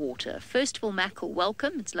this water. First of all, Mackle,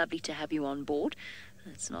 welcome. It's lovely to have you on board.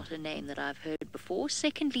 It's not a name that I've heard before.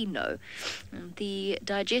 Secondly, no. The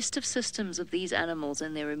digestive systems of these animals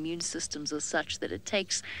and their immune systems are such that it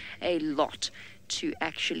takes a lot to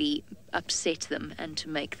actually upset them and to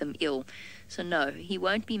make them ill. So no, he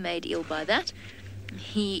won't be made ill by that.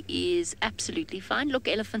 He is absolutely fine. Look,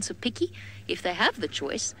 elephants are picky. If they have the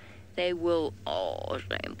choice, they will, oh,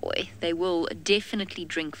 shame boy, they will definitely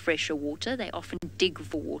drink fresher water. They often dig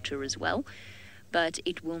for water as well, but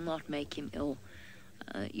it will not make him ill.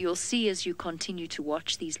 You'll see as you continue to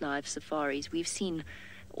watch these live safaris, we've seen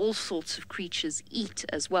all sorts of creatures eat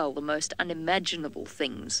as well, the most unimaginable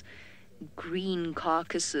things. Green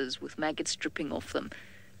carcasses with maggots dripping off them.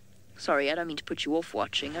 Sorry, I don't mean to put you off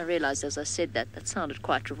watching. I realized as I said that sounded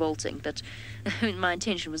quite revolting, but my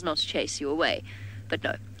intention was not to chase you away. But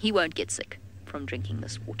no, he won't get sick from drinking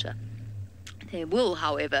this water. There will,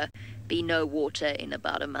 however, be no water in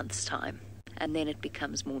about a month's time, and then it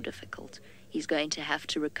becomes more difficult. He's going to have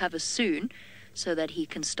to recover soon so that he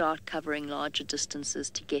can start covering larger distances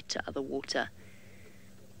to get to other water.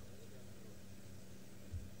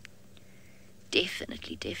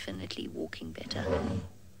 Definitely walking better.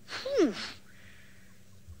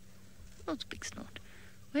 Not a big snort.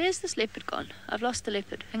 Where's this leopard gone? I've lost the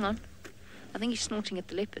leopard. Hang on. I think he's snorting at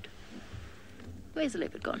the leopard. Where's the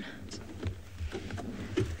leopard gone?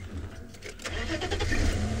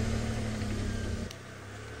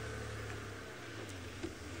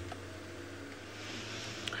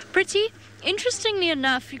 Pretty, interestingly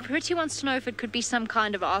enough, Pretty wants to know if it could be some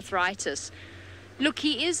kind of arthritis. Look,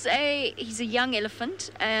 he's a young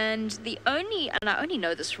elephant, and I only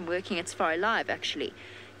know this from working at Safari Live actually,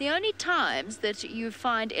 the only times that you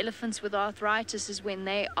find elephants with arthritis is when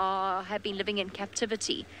they have been living in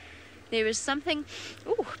captivity. There is something,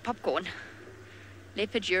 popcorn,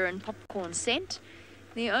 leopard urine, popcorn scent.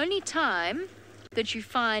 The only time that you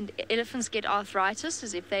find elephants get arthritis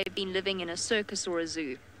is if they've been living in a circus or a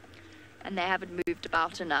zoo, and they haven't moved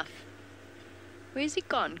about enough. Where's he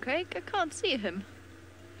gone, Craig? I can't see him.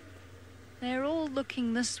 They're all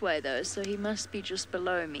looking this way though, so he must be just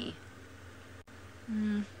below me.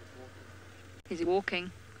 Is he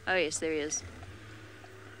walking? Oh yes, there he is.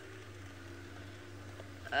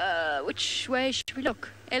 Which way should we look?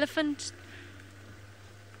 Elephant?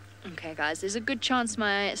 Okay guys, there's a good chance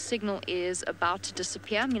my signal is about to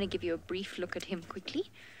disappear. I'm going to give you a brief look at him quickly,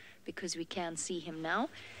 because we can see him now.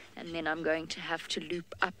 And then I'm going to have to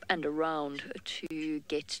loop up and around to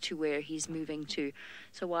get to where he's moving to.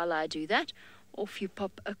 So while I do that, off you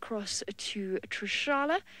pop across to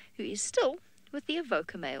Trishala, who is still with the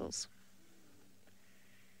evoker males.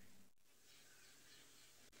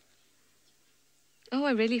 Oh,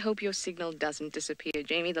 I really hope your signal doesn't disappear,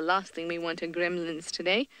 Jamie. The last thing we want are gremlins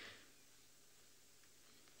today.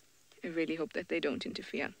 I really hope that they don't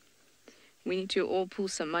interfere. We need to all pool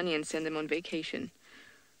some money and send them on vacation.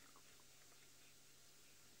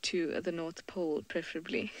 To the North Pole,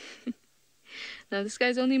 preferably. Now, this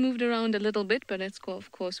guy's only moved around a little bit, but that's,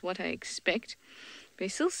 of course, what I expect. But he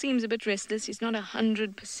still seems a bit restless. He's not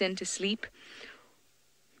 100% asleep.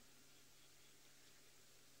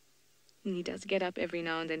 And he does get up every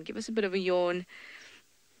now and then, give us a bit of a yawn,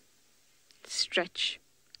 stretch,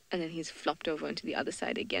 and then he's flopped over onto the other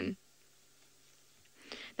side again.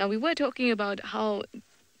 Now, we were talking about how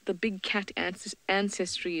the big cat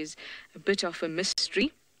ancestry is a bit of a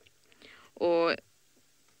mystery, or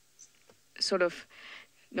sort of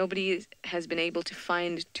nobody has been able to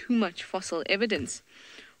find too much fossil evidence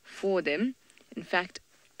for them. In fact,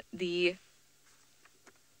 the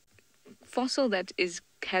fossil that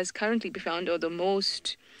has currently been found, or the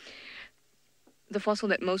fossil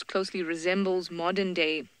that most closely resembles modern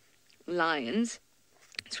day lions,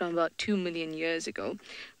 it's from about 2 million years ago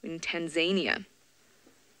in Tanzania,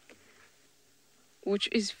 which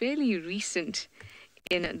is fairly recent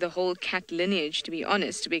in the whole cat lineage, to be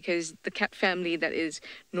honest, because the cat family that is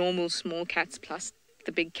normal small cats plus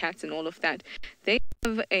the big cats and all of that, they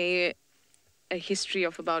have a history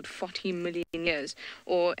of about 40 million years,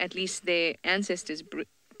 or at least their ancestors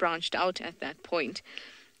branched out at that point.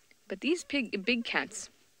 But these big cats,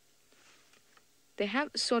 they have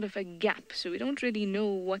sort of a gap, so we don't really know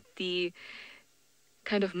what the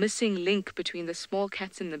kind of missing link between the small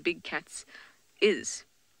cats and the big cats is.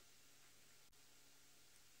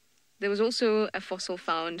 There was also a fossil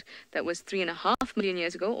found that was 3.5 million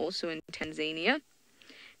years ago, also in Tanzania.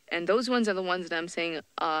 And those ones are the ones that I'm saying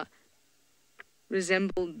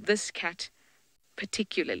resemble this cat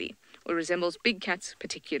particularly, or resembles big cats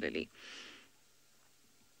particularly.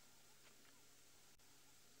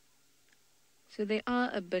 So they are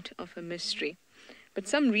a bit of a mystery. But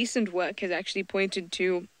some recent work has actually pointed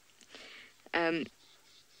to an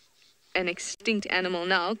extinct animal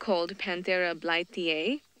now called Panthera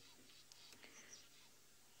blythii,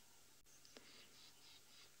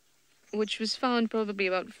 which was found probably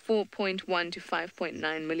about 4.1 to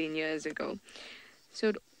 5.9 million years ago. So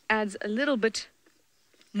it adds a little bit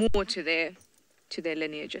more to their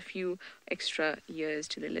lineage, a few extra years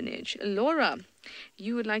to their lineage. Laura,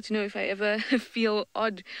 you would like to know if I ever feel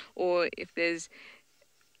odd, or if there's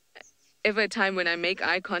ever a time when I make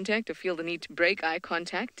eye contact or feel the need to break eye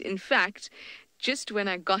contact. In fact, just when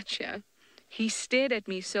I got here, he stared at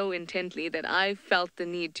me so intently that I felt the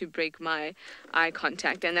need to break my eye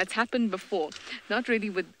contact. And that's happened before. Not really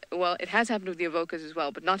with, well, it has happened with the evokers as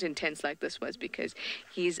well, but not intense like this was, because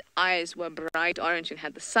his eyes were bright orange and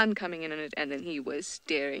had the sun coming in on it, and then he was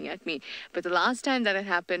staring at me. But the last time that it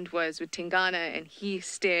happened was with Tingana, and he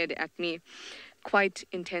stared at me quite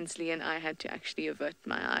intensely, and I had to actually avert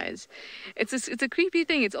my eyes. It's a creepy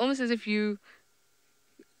thing. It's almost as if you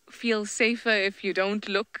feel safer if you don't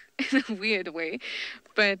look, in a weird way,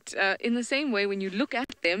 but in the same way, when you look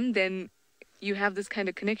at them, then you have this kind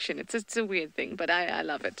of connection. It's a weird thing, but I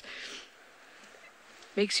love it.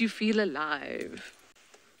 Makes you feel alive.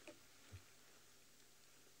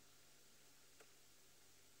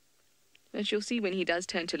 As you'll see when he does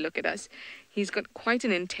turn to look at us, he's got quite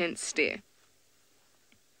an intense stare.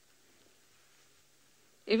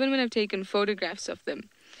 Even when I've taken photographs of them,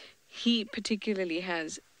 he particularly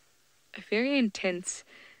has a very intense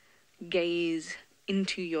gaze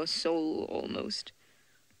into your soul, almost.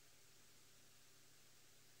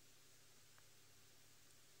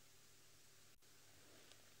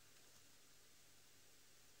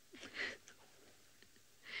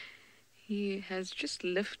 He has just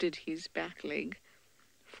lifted his back leg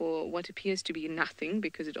for what appears to be nothing,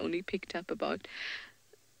 because it only picked up about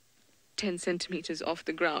 10 centimeters off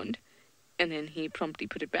the ground, and then he promptly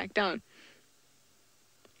put it back down.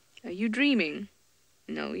 Are you dreaming?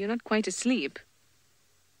 No, you're not quite asleep.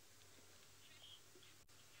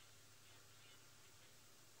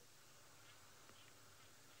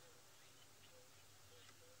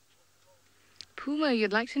 Puma,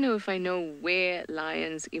 you'd like to know if I know where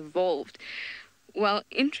lions evolved. Well,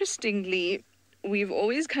 interestingly, we've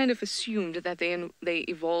always kind of assumed that they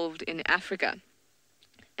evolved in Africa.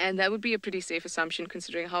 And that would be a pretty safe assumption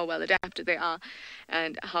considering how well adapted they are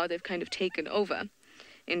and how they've kind of taken over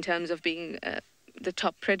in terms of being the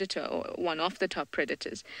top predator or one of the top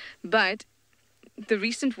predators. But the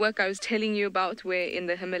recent work I was telling you about, where in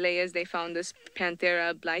the Himalayas they found this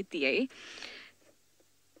Panthera blythii,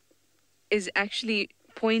 is actually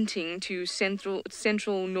pointing to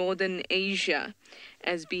central northern Asia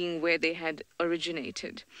as being where they had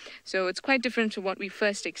originated. So it's quite different to what we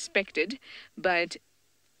first expected, but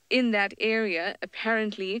in that area,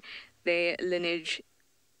 apparently their lineage,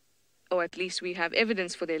 or at least we have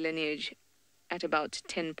evidence for their lineage, at about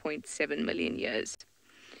 10.7 million years.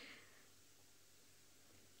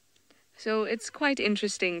 So it's quite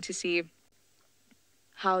interesting to see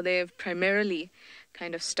how they have primarily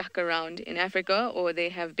kind of stuck around in Africa, or they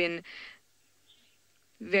have been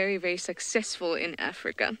very, very successful in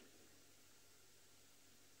Africa.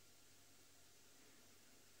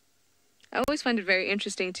 I always find it very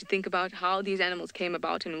interesting to think about how these animals came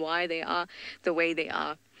about and why they are the way they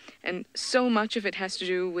are. And so much of it has to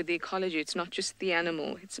do with the ecology. It's not just the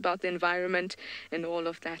animal. It's about the environment and all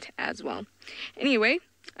of that as well. Anyway,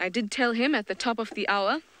 I did tell him at the top of the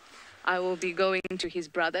hour I will be going to his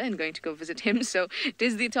brother and going to go visit him. So it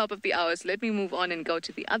is the top of the hour. So let me move on and go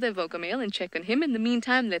to the other Voca male and check on him. In the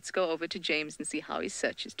meantime, let's go over to James and see how his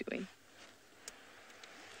search is doing.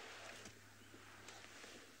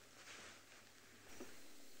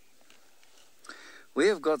 We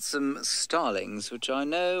have got some starlings, which I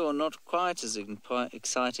know are not quite as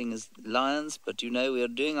exciting as lions, but you know we are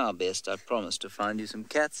doing our best. I promise to find you some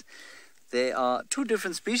cats. There are two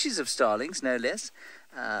different species of starlings, no less.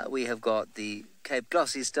 We have got the Cape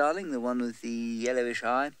Glossy starling, the one with the yellowish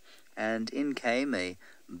eye, and in came a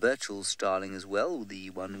Burchell starling as well, the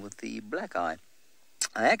one with the black eye.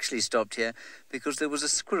 I actually stopped here because there was a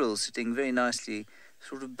squirrel sitting very nicely,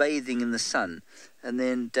 sort of bathing in the sun, and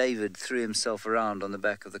then David threw himself around on the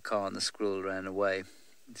back of the car and the squirrel ran away.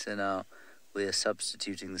 So now we're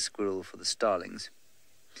substituting the squirrel for the starlings.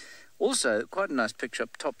 Also, quite a nice picture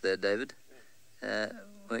up top there, David.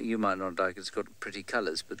 Well, you might not like it, it's got pretty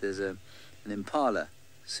colours, but there's an impala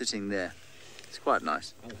sitting there. It's quite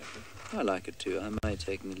nice. I like it. I like it too. I may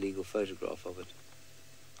take an illegal photograph of it.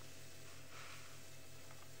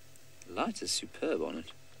 The light is superb on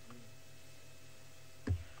it.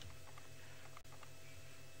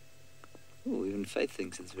 Oh, even Faith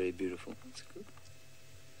thinks it's very beautiful. That's good.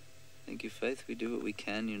 Thank you, Faith. We do what we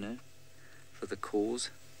can, you know, for the cause.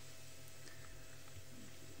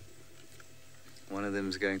 One of them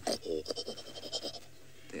is going... The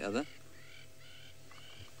other.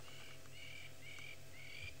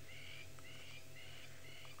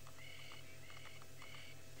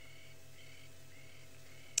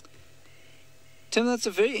 Tim, that's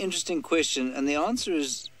a very interesting question, and the answer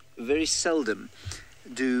is very seldom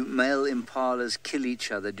do male impalas kill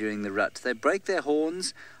each other during the rut. They break their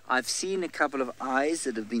horns. I've seen a couple of eyes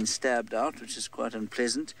that have been stabbed out, which is quite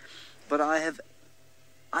unpleasant, but I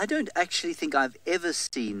don't actually think I've ever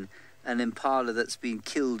seen an impala that's been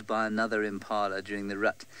killed by another impala during the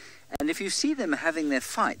rut. And if you see them having their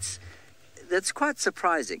fights, that's quite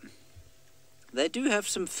surprising. They do have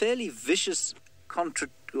some fairly vicious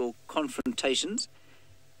confrontations.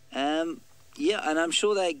 Yeah, and I'm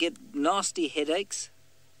sure they get nasty headaches.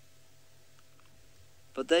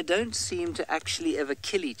 But they don't seem to actually ever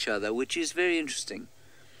kill each other, which is very interesting.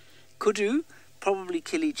 Kudu probably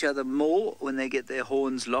kill each other more when they get their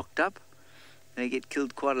horns locked up. They get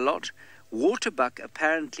killed quite a lot. Waterbuck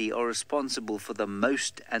apparently are responsible for the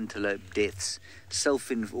most antelope deaths,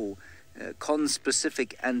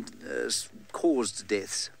 conspecific and caused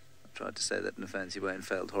deaths. I tried to say that in a fancy way and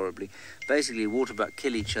failed horribly. Basically, waterbuck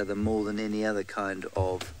kill each other more than any other kind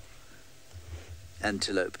of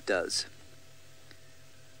antelope does.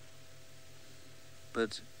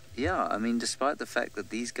 But yeah, I mean, despite the fact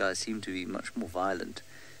that these guys seem to be much more violent,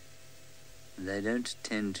 they don't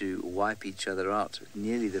tend to wipe each other out at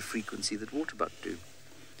nearly the frequency that waterbuck do.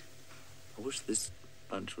 I wish this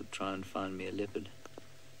bunch would try and find me a leopard.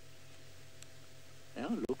 They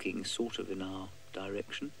are looking sort of in our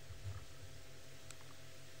direction.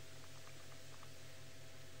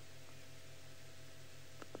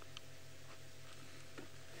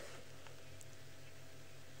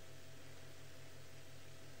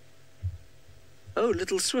 Oh,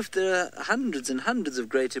 little swift, there are hundreds and hundreds of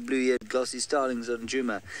greater blue-eared glossy starlings on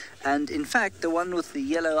Juma. And in fact, the one with the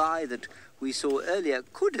yellow eye that we saw earlier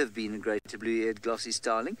could have been a greater blue-eared glossy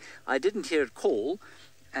starling. I didn't hear it call,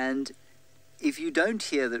 and if you don't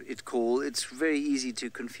hear it call, it's very easy to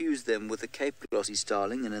confuse them with a Cape glossy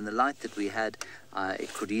starling, and in the light that we had,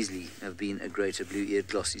 it could easily have been a greater blue-eared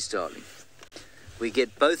glossy starling. We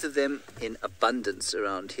get both of them in abundance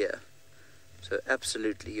around here. So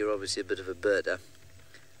absolutely, you're obviously a bit of a birder,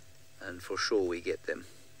 and for sure we get them.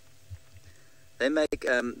 They make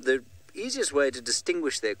the easiest way to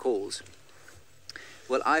distinguish their calls.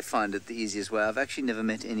 Well, I find it the easiest way. I've actually never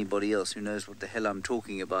met anybody else who knows what the hell I'm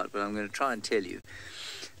talking about, but I'm going to try and tell you.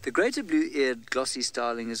 The greater blue-eared glossy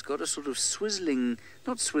starling has got a sort of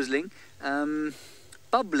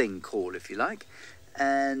bubbling call, if you like.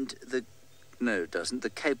 And no, it doesn't. The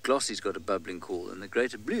Cape glossy's got a bubbling call, and the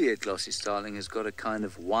greater blue-eared glossy starling has got a kind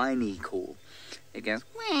of whiny call. It goes,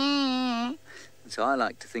 wah. So I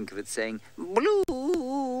like to think of it saying, blue,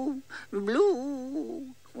 blue.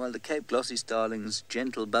 While the Cape glossy starling's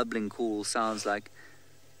gentle bubbling call sounds like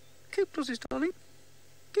Cape glossy starling,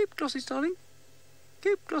 Cape glossy starling,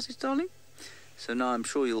 Cape glossy starling. So now I'm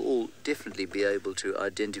sure you'll all definitely be able to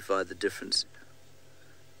identify the difference.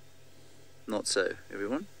 Not so,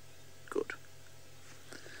 everyone? Good.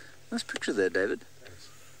 Nice picture there, David.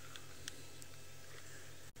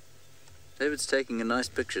 David's taking a nice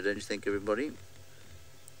picture, don't you think, everybody?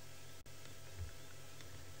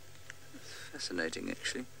 Fascinating,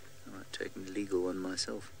 actually. I might take a legal one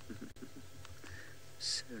myself.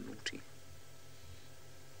 So naughty.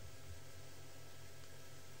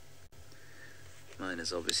 Mine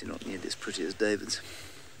is obviously not nearly as pretty as David's.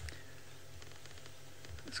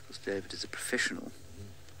 That's because David is a professional.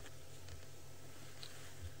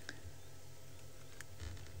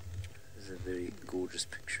 This is a very gorgeous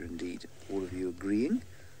picture indeed. All of you agreeing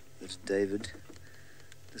that David,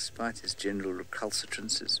 despite his general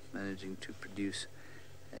recalcitrance, is managing to produce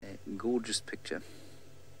a gorgeous picture.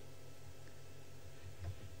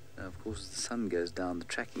 Now, of course, as the sun goes down, the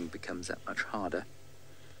tracking becomes that much harder,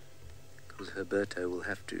 because Herberto will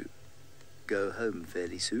have to go home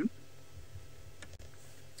fairly soon.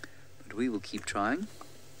 But we will keep trying.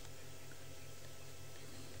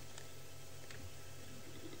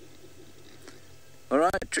 All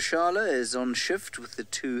right, Trishala is on shift with the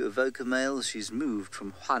two evoker males. She's moved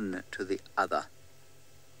from one to the other.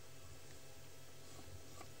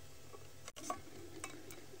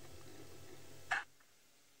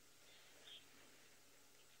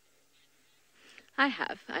 I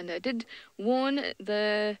have, and I did warn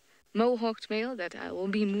the mohawked male that I will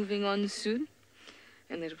be moving on soon,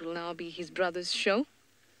 and it will now be his brother's show.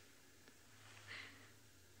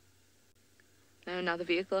 Now the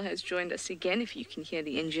vehicle has joined us again, if you can hear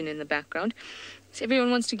the engine in the background. So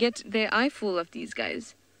everyone wants to get their eyeful of these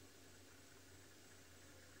guys.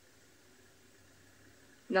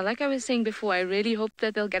 Now, like I was saying before, I really hope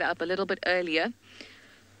that they'll get up a little bit earlier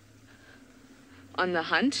on the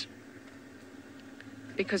hunt,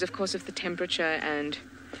 because of course of the temperature and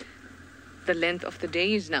the length of the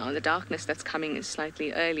days now. The darkness that's coming is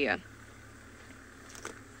slightly earlier.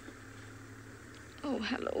 Oh,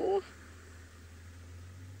 hello.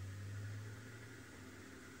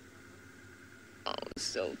 Oh,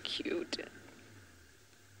 so cute.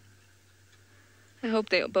 I hope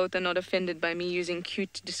they both are not offended by me using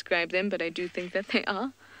cute to describe them, but I do think that they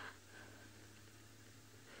are.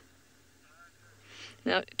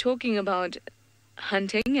 Now, talking about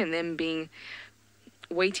hunting and them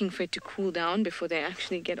waiting for it to cool down before they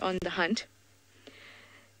actually get on the hunt,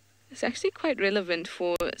 it's actually quite relevant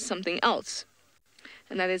for something else,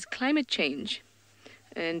 and that is climate change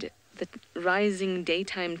and the rising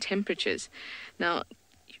daytime temperatures. Now,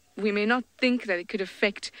 we may not think that it could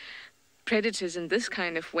affect predators in this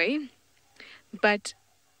kind of way, but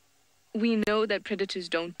we know that predators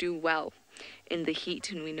don't do well in the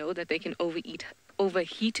heat, and we know that they can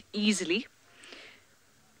overheat easily.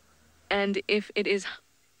 And if it is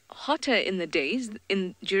hotter in the days,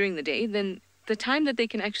 during the day, then the time that they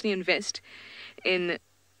can actually invest in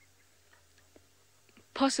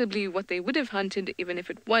possibly what they would have hunted, even if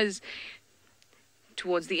it was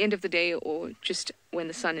towards the end of the day or just when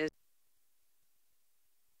the sun is,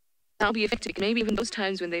 that'll be affected. Maybe even those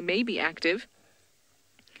times when they may be active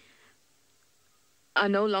are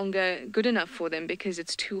no longer good enough for them because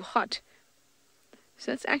it's too hot.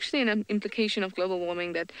 So that's actually an implication of global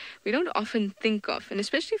warming that we don't often think of. And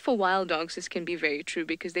especially for wild dogs, this can be very true,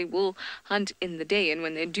 because they will hunt in the day. And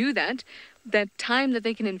when they do that, that time that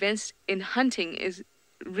they can invest in hunting is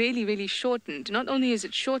really, really shortened. Not only is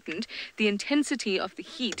it shortened, the intensity of the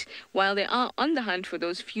heat while they are on the hunt for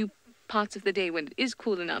those few parts of the day when it is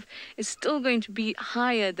cool enough is still going to be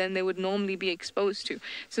higher than they would normally be exposed to.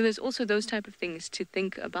 So there's also those type of things to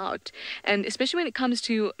think about. And especially when it comes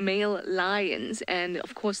to male lions and,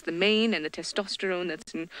 of course, the mane and the testosterone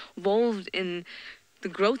that's involved in the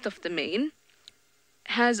growth of the mane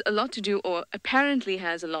has a lot to do, or apparently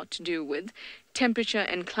has a lot to do, with temperature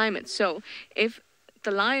and climate. So if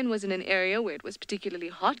the lion was in an area where it was particularly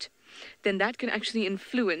hot, then that can actually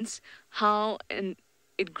influence how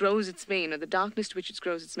it grows its mane, or the darkness to which it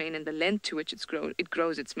grows its mane, and the length to which it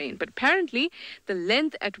grows its mane. But apparently, the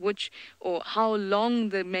length at which, or how long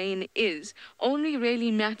the mane is, only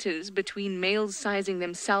really matters between males sizing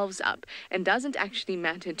themselves up, and doesn't actually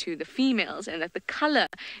matter to the females, and that the color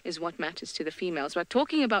is what matters to the females. But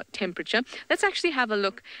talking about temperature, let's actually have a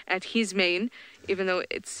look at his mane, even though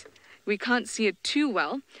we can't see it too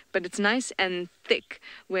well, but it's nice and thick,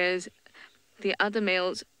 whereas the other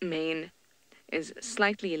male's mane is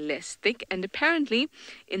slightly less thick. And apparently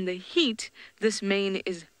in the heat this mane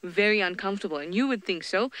is very uncomfortable, and you would think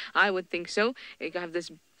so, I would think so. You have this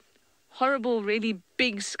horrible, really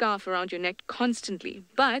big scarf around your neck constantly,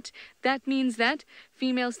 but that means that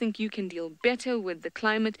females think you can deal better with the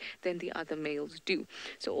climate than the other males do.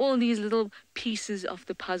 So all these little pieces of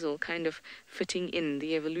the puzzle kind of fitting in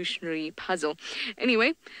the evolutionary puzzle.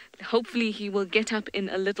 Anyway, hopefully he will get up in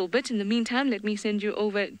a little bit. In the meantime, let me send you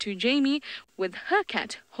over to Jamie with her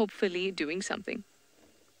cat hopefully doing something.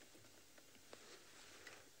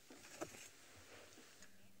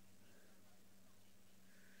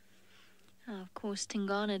 Of course,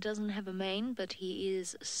 Tingana doesn't have a mane, but he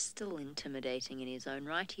is still intimidating in his own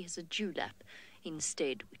right. He has a dewlap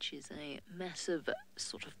instead, which is a massive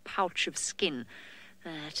sort of pouch of skin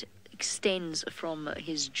that extends from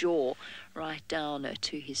his jaw right down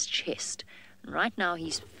to his chest. And right now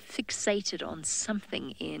he's fixated on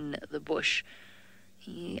something in the bush.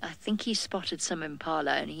 I think he spotted some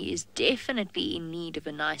impala, and he is definitely in need of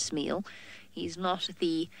a nice meal. He's not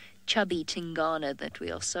the chubby Tingana that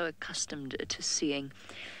we are so accustomed to seeing.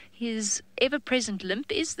 His ever-present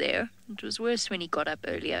limp is there. It was worse when he got up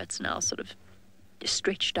earlier. It's now sort of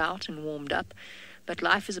stretched out and warmed up. But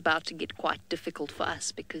life is about to get quite difficult for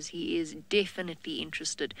us, because he is definitely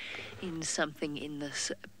interested in something in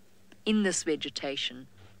this vegetation.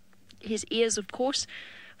 His ears, of course,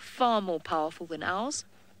 far more powerful than ours.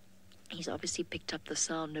 He's obviously picked up the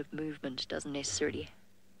sound of movement. It doesn't necessarily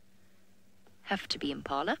have to be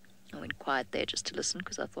impala. I went quiet there just to listen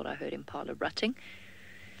because I thought I heard impala rutting.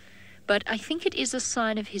 But I think it is a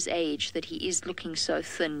sign of his age that he is looking so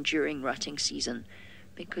thin during rutting season,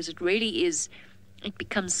 because it really is, it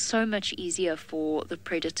becomes so much easier for the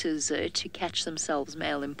predators to catch themselves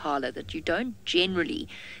male impala, that you don't generally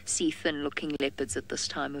see thin-looking leopards at this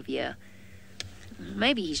time of year.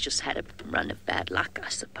 Maybe he's just had a run of bad luck, I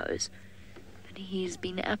suppose. But he's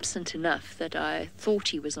been absent enough that I thought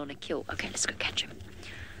he was on a kill. Okay, let's go catch him.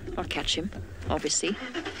 I'll catch him, obviously.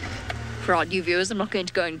 For our new viewers, I'm not going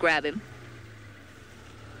to go and grab him.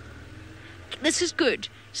 This is good.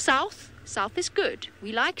 South is good.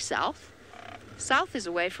 We like south. South is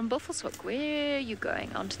away from Buffelshoek. Where are you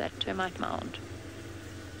going? Onto that termite mound.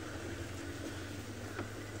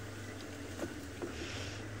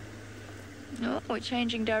 No, we're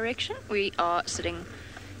changing direction. We are sitting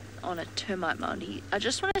on a termite mound. I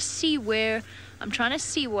just want to see where... I'm trying to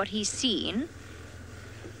see what he's seen.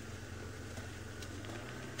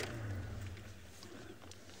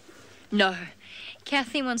 No.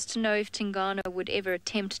 Kathy wants to know if Tingana would ever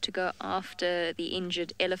attempt to go after the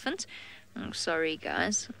injured elephant. I'm sorry,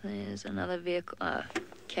 guys. There's another vehicle.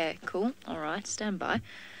 Okay, cool. All right, stand by.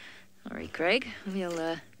 Sorry, Craig.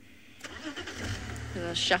 We'll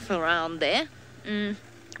shuffle around there.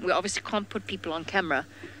 We obviously can't put people on camera,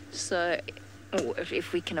 so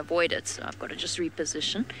if we can avoid it, so I've got to just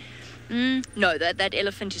reposition. No, that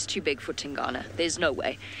elephant is too big for Tingana. There's no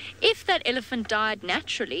way. If that elephant died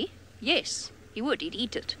naturally, yes, he would. He'd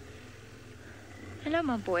eat it. Hello,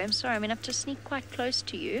 my boy. I'm sorry. I'm going to have to sneak quite close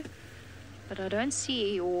to you, but I don't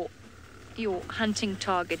see your hunting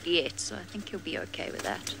target yet, so I think you'll be okay with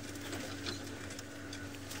that.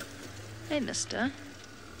 Hey, mister.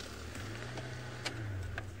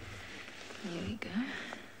 There we go.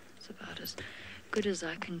 It's about as good as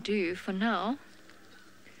I can do for now.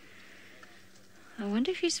 I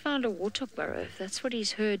wonder if he's found a warthog burrow, if that's what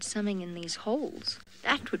he's heard summing in these holes.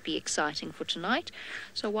 That would be exciting for tonight.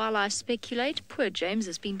 So while I speculate, poor James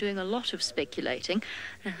has been doing a lot of speculating.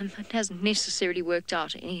 It hasn't necessarily worked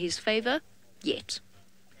out in his favour yet.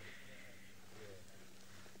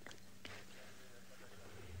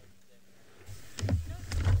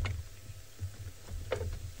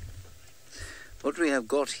 Well, What we have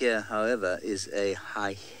got here, however, is a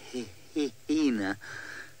hyena,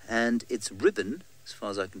 and it's ribbon, as far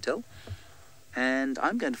as I can tell. And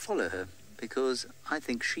I'm going to follow her because I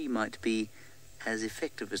think she might be as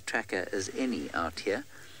effective as tracker as any out here.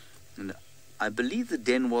 And I believe the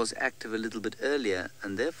den was active a little bit earlier,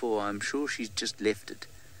 and therefore I'm sure she's just left it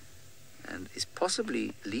and is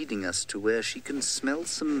possibly leading us to where she can smell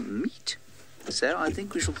some meat. So I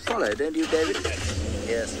think we shall follow, don't you, David?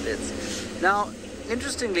 Yes, let's. Now,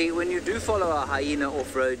 interestingly, when you do follow a hyena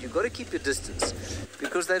off-road, you've got to keep your distance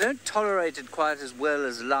because they don't tolerate it quite as well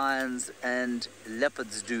as lions and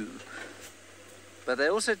leopards do. But they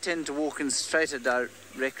also tend to walk in straighter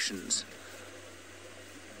directions.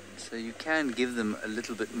 So you can give them a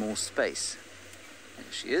little bit more space. There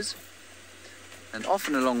she is. And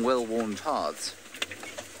often along well-worn paths.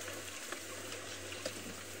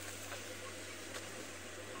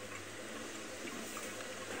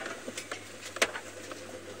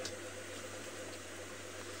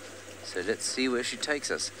 So let's see where she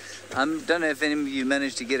takes us. I don't know if any of you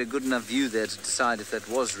managed to get a good enough view there to decide if that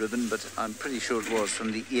was ribbon, but I'm pretty sure it was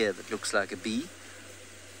from the ear that looks like a bee.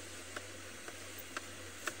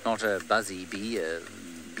 Not a buzzy bee, a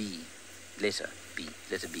bee. Letter B.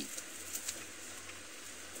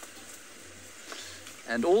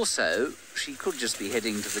 And also, she could just be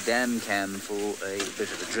heading to the dam cam for a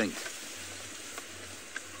bit of a drink.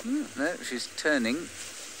 No, she's turning.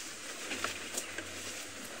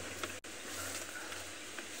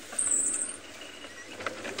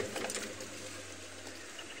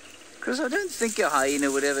 Because I don't think a hyena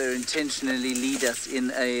would ever intentionally lead us in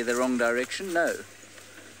the wrong direction, no.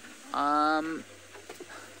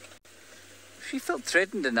 She felt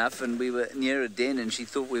threatened enough and we were near a den and she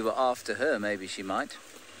thought we were after her, maybe she might.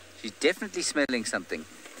 She's definitely smelling something.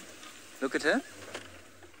 Look at her.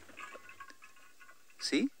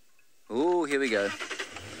 See? Oh, here we go.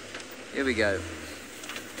 Here we go.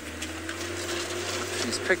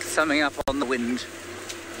 She's picked something up on the wind.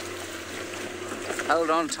 Hold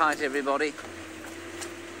on tight, everybody.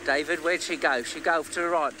 David, where'd she go? She go to the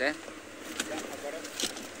right there? Yeah, I got her.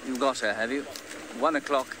 You've got her, have you? 1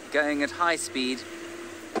 o'clock, going at high speed.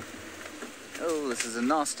 Oh, this is a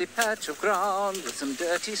nasty patch of ground with some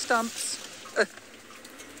dirty stumps. There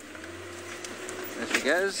she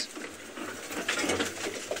goes.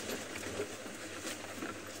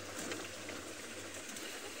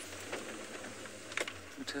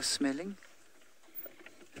 Look at her smelling.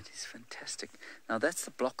 That is fantastic. Now that's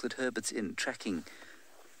the block that Herbert's in, tracking.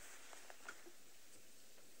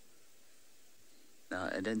 Now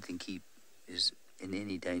I don't think he is in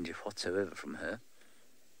any danger whatsoever from her.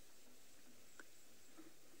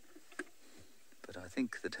 But I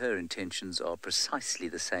think that her intentions are precisely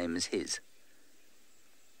the same as his.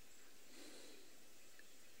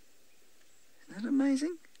 Isn't that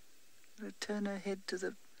amazing? Let her turn her head to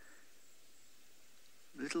the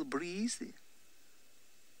little breeze there.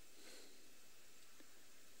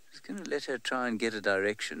 Just going to let her try and get a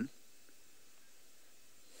direction.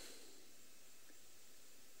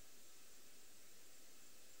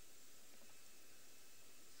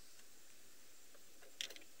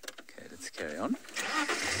 Okay, let's carry on.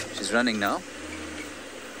 She's running now.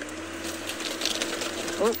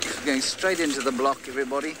 Oh, she's going straight into the block,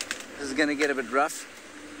 everybody. This is going to get a bit rough.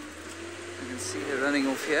 You can see her running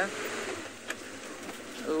off here.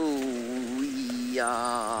 Oh,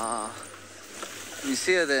 yeah. You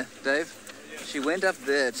see her there, Dave? She went up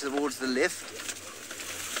there towards the left.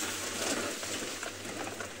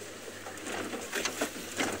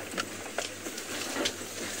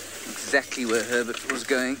 Exactly where Herbert was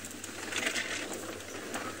going.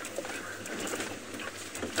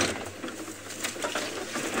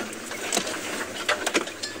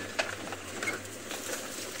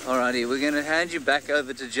 Alrighty, we're going to hand you back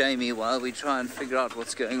over to Jamie while we try and figure out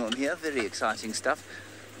what's going on here. Very exciting stuff.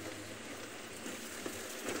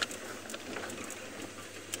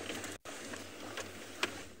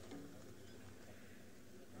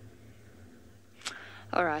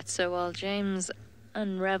 Alright, so while James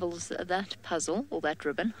unravels that puzzle, or that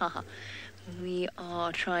ribbon, we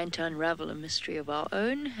are trying to unravel a mystery of our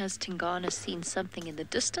own. Has Tingana seen something in the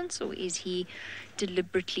distance, or is he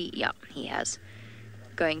deliberately, yeah, he has,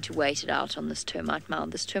 going to wait it out on this termite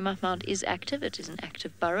mound? This termite mound is active, it is an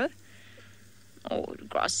active burrow. Oh,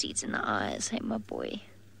 grass seeds in the eyes, hey my boy.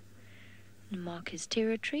 Mark his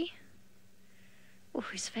territory. Oh,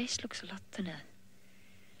 his face looks a lot thinner.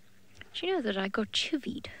 Do you know that I got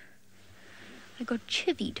chivied?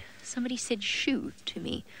 Somebody said shoo to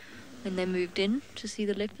me when they moved in to see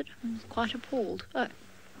the leopard. I was quite appalled. Oh,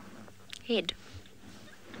 head.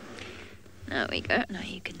 There we go. Now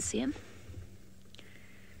you can see him.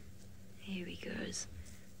 There he goes.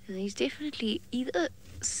 And he's definitely either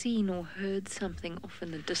seen or heard something off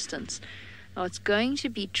in the distance. Now, it's going to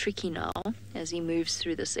be tricky now as he moves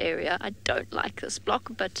through this area. I don't like this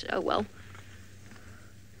block, but oh well.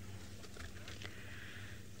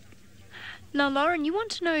 Now, Lauren, you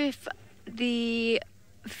want to know if the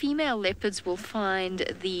female leopards will find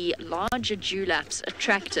the larger dewlaps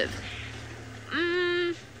attractive?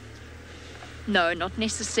 No, not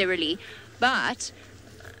necessarily, but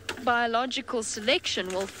biological selection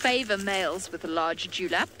will favor males with a larger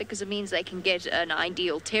dewlap because it means they can get an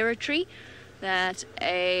ideal territory that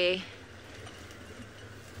a...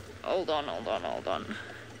 Hold on.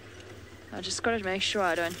 I just got to make sure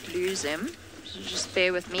I don't lose him. So just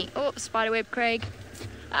bear with me. Oh, spiderweb, Craig.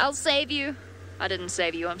 I'll save you. I didn't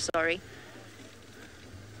save you, I'm sorry.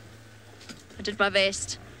 I did my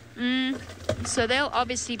best. So they'll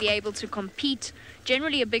obviously be able to compete.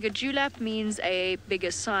 Generally, a bigger dewlap means a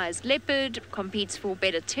bigger sized leopard competes for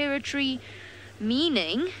better territory,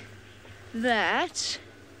 meaning that...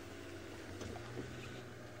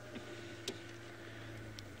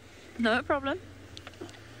 No problem.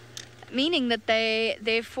 Meaning that they,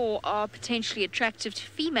 therefore, are potentially attractive to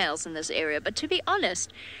females in this area. But to be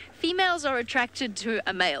honest, females are attracted to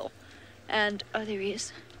a male. And, oh, there he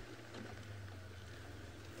is.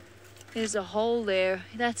 There's a hole there.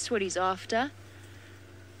 That's what he's after.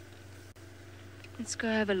 Let's go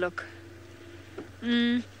have a look.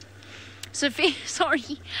 Sophie, sorry.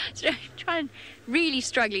 Really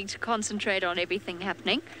struggling to concentrate on everything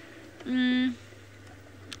happening.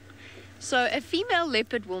 So a female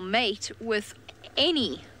leopard will mate with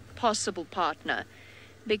any possible partner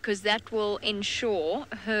because that will ensure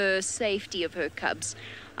her safety of her cubs.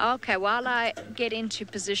 Okay, while I get into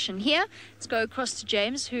position here, let's go across to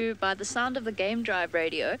James, who, by the sound of the Game Drive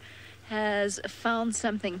radio, has found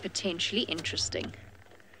something potentially interesting.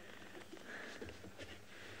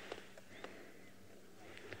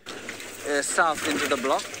 South into the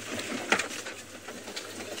block.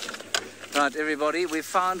 Right, everybody, we've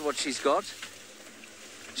found what she's got.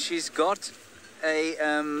 She's got a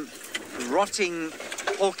rotting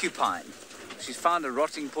porcupine. She's found a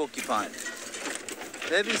rotting porcupine.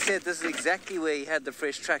 Herbie said this is exactly where he had the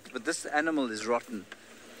fresh tracks, but this animal is rotten.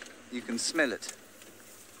 You can smell it.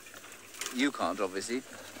 You can't, obviously.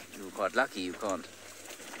 You're quite lucky you can't.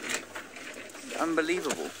 It's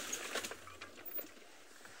unbelievable.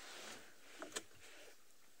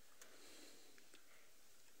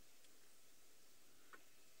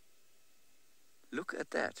 Look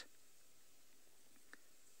at that.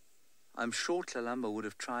 I'm sure Tlalamba would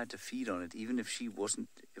have tried to feed on it, even if it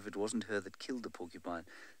wasn't her that killed the porcupine.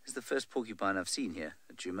 It's the first porcupine I've seen here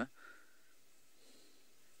at Djuma.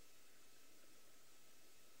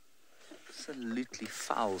 Absolutely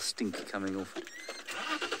foul stink coming off.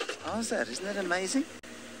 How's that? Isn't that amazing?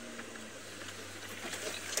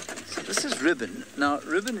 So this is Ribbon. Now,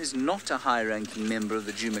 Ribbon is not a high-ranking member of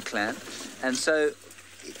the Djuma clan, and so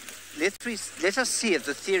let us see if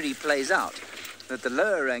the theory plays out, that the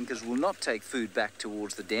lower rankers will not take food back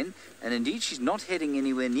towards the den, and indeed she's not heading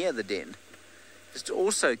anywhere near the den. Just to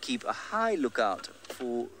also keep a high lookout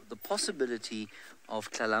for the possibility of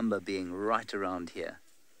Tlalamba being right around here.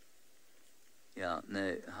 Yeah,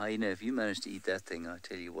 no, hyena, if you manage to eat that thing, I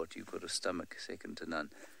tell you what, you've got a stomach second to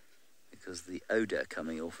none, because the odour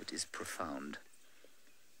coming off it is profound.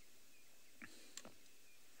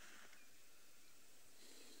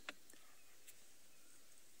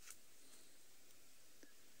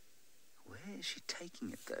 Where is she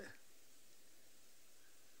taking it, though?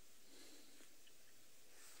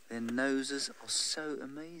 Their noses are so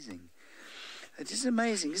amazing. It is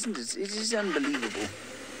amazing, isn't it? It is unbelievable.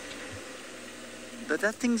 But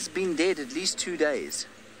that thing's been dead at least 2 days.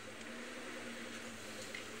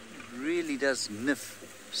 It really does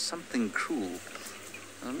sniff something cruel.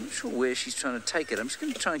 I'm not sure where she's trying to take it. I'm just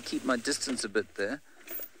going to try and keep my distance a bit there.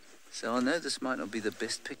 So I know this might not be the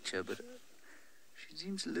best picture, but she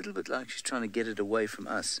seems a little bit like she's trying to get it away from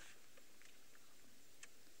us.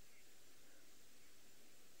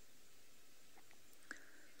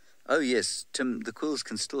 Oh yes, Tim, the quills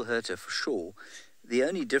can still hurt her for sure. The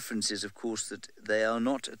only difference is, of course, that they are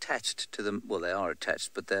not attached to them. Well, they are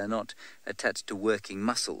attached, but they are not attached to working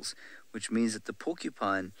muscles, which means that the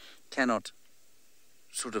porcupine cannot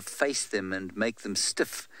sort of face them and make them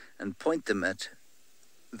stiff and point them at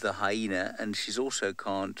the hyena, and she's also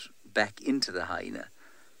can't back into the hyena.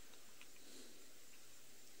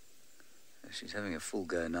 She's having a full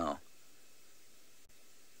go now.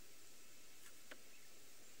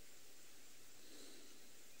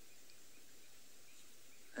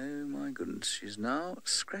 Oh my goodness, she's now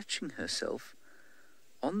scratching herself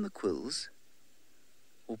on the quills,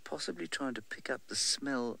 or possibly trying to pick up the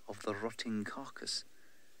smell of the rotting carcass.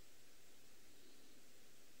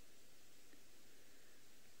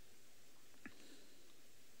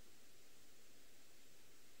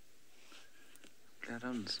 Glad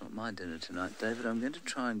it's not my dinner tonight, David. I'm going to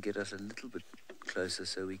try and get us a little bit closer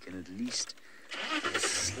so we can at least get a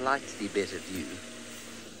slightly better view.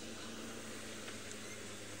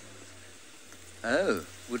 Oh,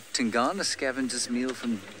 would Tingana scavenge this meal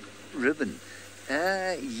from ribbon?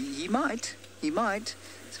 He might.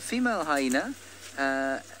 It's a female hyena,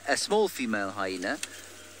 a small female hyena,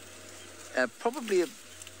 probably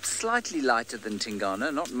slightly lighter than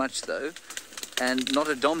Tingana, not much though, and not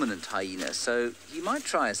a dominant hyena, so he might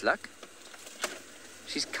try his luck.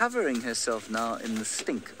 She's covering herself now in the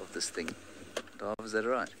stink of this thing. Is that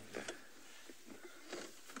right?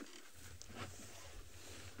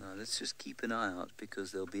 Now let's just keep an eye out,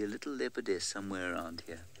 because there'll be a little leopardess somewhere around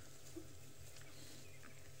here.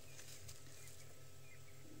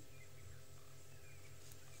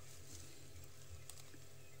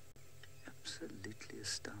 Absolutely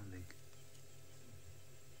astounding.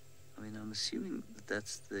 I mean, I'm assuming that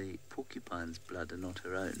that's the porcupine's blood and not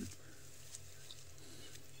her own.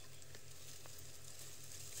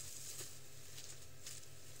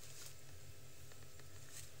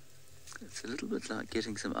 It's a little bit like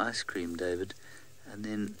getting some ice cream, David, and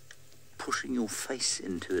then pushing your face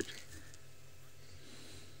into it.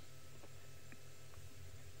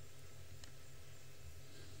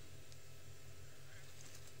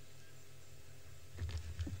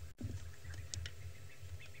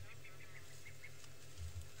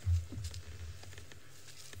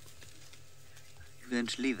 You're going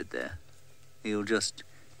to leave it there? You're just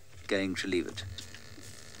going to leave it?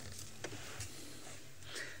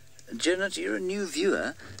 Janet, you're a new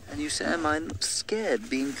viewer, and you say, am I scared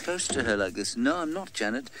being close to her like this? No, I'm not,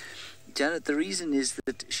 Janet. Janet, the reason is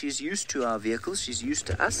that she's used to our vehicles, she's used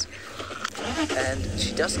to us, and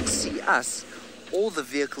she doesn't see us or the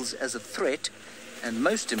vehicles as a threat, and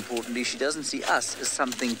most importantly, she doesn't see us as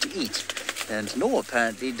something to eat. And nor,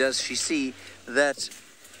 apparently, does she see that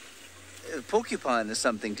porcupine as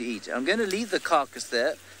something to eat. I'm going to leave the carcass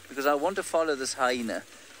there, because I want to follow this hyena.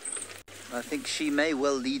 I think she may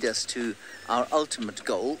well lead us to our ultimate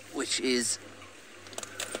goal, which is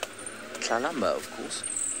Tlalamba, of course,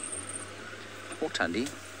 or Tundi.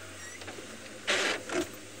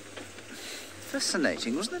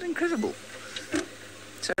 Fascinating, wasn't that incredible?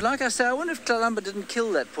 So, like I say, I wonder if Tlalamba didn't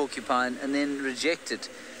kill that porcupine and then reject it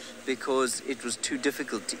because it was too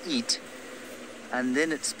difficult to eat, and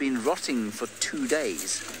then it's been rotting for 2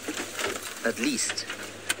 days, at least.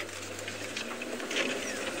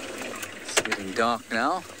 Getting dark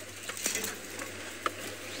now.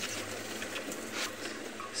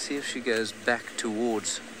 See if she goes back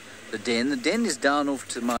towards the den. The den is down off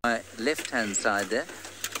to my left-hand side there.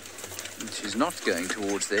 And she's not going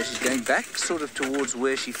towards there. She's going back sort of towards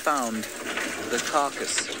where she found the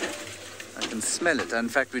carcass. I can smell it. In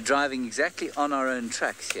fact, we're driving exactly on our own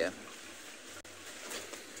tracks here.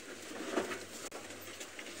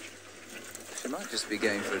 She might just be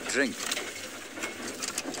going for a drink.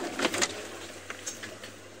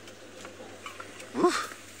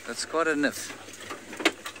 Woof, that's quite a niff.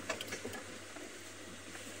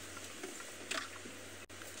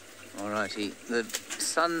 Alrighty, the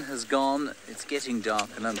sun has gone, it's getting dark,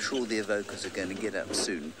 and I'm sure the evokers are going to get up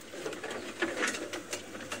soon.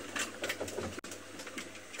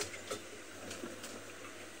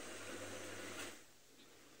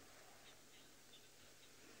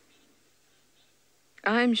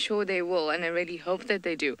 I'm sure they will, and I really hope that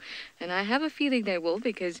they do. And I have a feeling they will,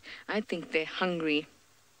 because I think they're hungry.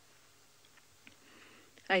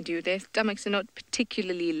 I do. Their stomachs are not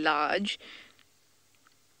particularly large,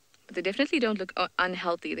 but they definitely don't look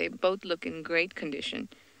unhealthy. They both look in great condition.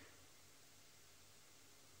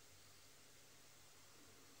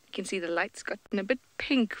 You can see the light's gotten a bit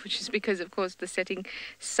pink, which is because, of course, the setting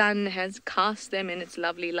sun has cast them in its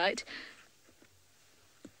lovely light.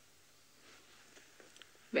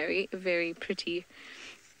 Very, very pretty.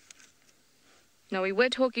 Now, we were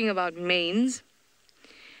talking about manes,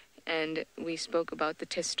 and we spoke about the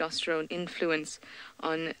testosterone influence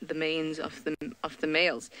on the manes of the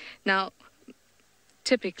males. Now,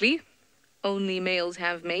 typically, only males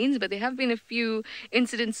have manes, but there have been a few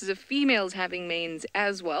incidences of females having manes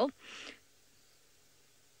as well.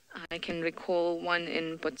 I can recall one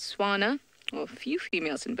in Botswana, or a few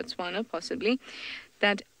females in Botswana, possibly,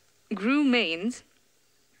 that grew manes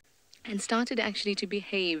and started actually to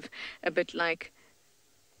behave a bit like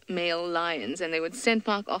male lions, and they would scent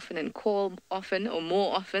mark often and call often, or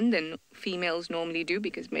more often than females normally do,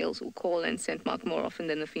 because males will call and scent mark more often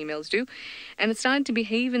than the females do. And it started to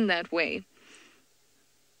behave in that way.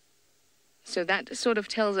 So that sort of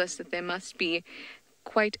tells us that there must be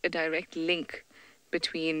quite a direct link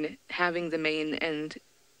between having the mane and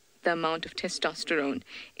the amount of testosterone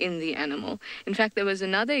in the animal. In fact, there was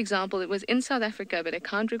another example. It was in South Africa, but I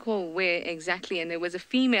can't recall where exactly. And there was a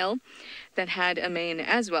female that had a mane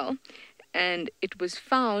as well. And it was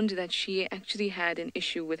found that she actually had an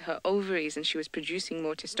issue with her ovaries, and she was producing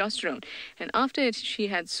more testosterone. And after she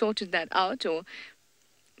had sorted that out, or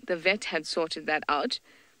the vet had sorted that out,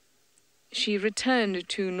 she returned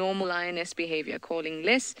to normal lioness behavior, calling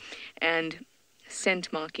less and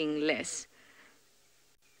scent marking less.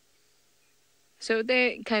 So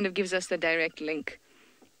there kind of gives us the direct link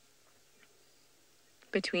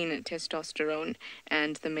between testosterone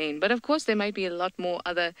and the mane. But of course, there might be a lot more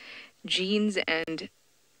other genes and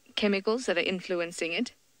chemicals that are influencing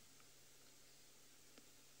it.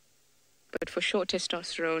 But for sure,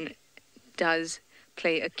 testosterone does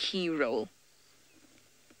play a key role.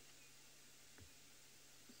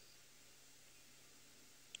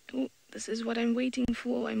 Oh, this is what I'm waiting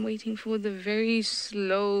for. I'm waiting for the very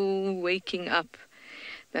slow waking up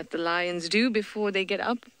that the lions do before they get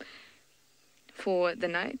up for the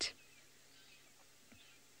night.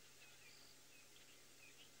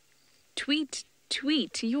 Tweet,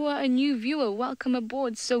 you are a new viewer. Welcome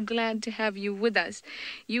aboard. So glad to have you with us.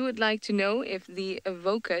 You would like to know if the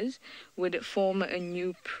evokers would form a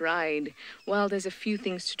new pride. Well, there's a few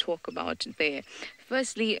things to talk about there.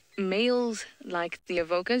 Firstly, males like the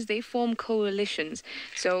evokers, they form coalitions.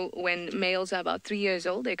 So when males are about 3 years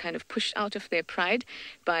old, they're kind of pushed out of their pride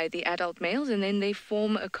by the adult males, and then they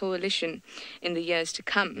form a coalition in the years to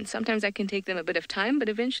come. And sometimes that can take them a bit of time, but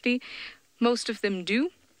eventually most of them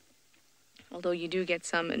do, although you do get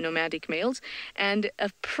some nomadic males. And a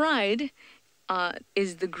pride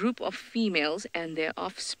is the group of females and their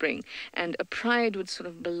offspring. And a pride would sort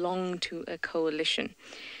of belong to a coalition.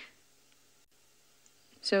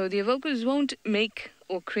 So the evokers won't make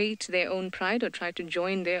or create their own pride or try to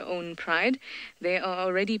join their own pride. They are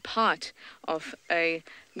already part of a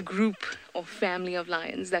group or family of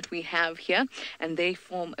lions that we have here, and they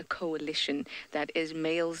form a coalition that is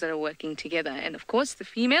males that are working together. And of course, the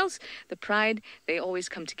females, the pride, they always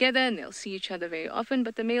come together and they'll see each other very often,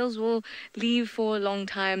 but the males will leave for a long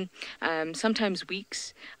time, sometimes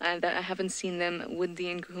weeks. That I haven't seen them with the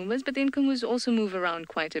Nkuhumas, but the Nkuhumas also move around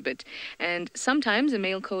quite a bit. And sometimes a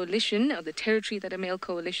male coalition, or the territory that a male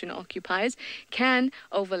coalition occupies, can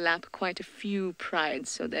overlap quite a few prides,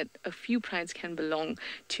 so that a few prides can belong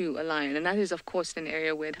to a lion. And that is, of course, an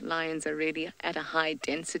area where lions are really at a high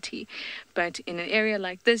density. But in an area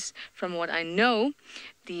like this, from what I know,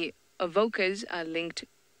 the evokers are linked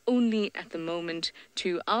only at the moment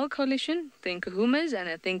to our coalition, the Nkuhumas, and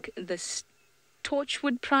I think the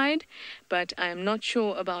Torchwood Pride, but I'm not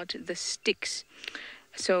sure about the Sticks.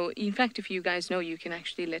 So, in fact, if you guys know, you can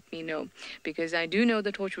actually let me know, because I do know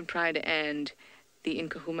the Torchwood Pride and the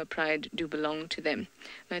Nkuhuma Pride do belong to them.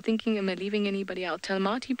 Am I thinking, am I leaving anybody out?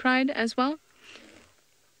 Talamati Pride as well?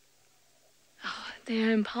 Oh,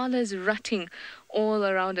 there are impalas rutting all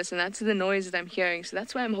around us, and that's the noise that I'm hearing. So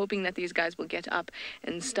that's why I'm hoping that these guys will get up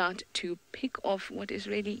and start to pick off what is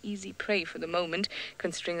really easy prey for the moment,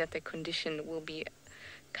 considering that their condition will be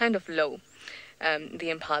kind of low.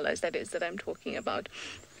 The impalas, that is, that I'm talking about.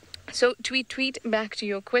 So tweet back to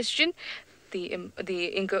your question. The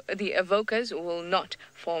evokers will not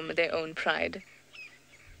form their own pride.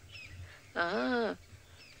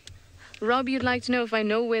 Rob, you'd like to know if I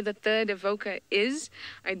know where the third evoker is.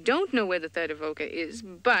 I don't know where the third evoker is,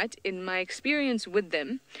 but in my experience with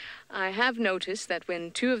them, I have noticed that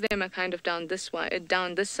when two of them are kind of down this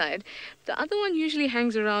side, the other one usually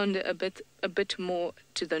hangs around a bit more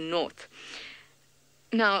to the north.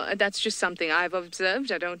 Now, that's just something I've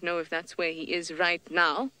observed. I don't know if that's where he is right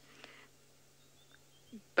now.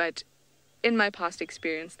 But in my past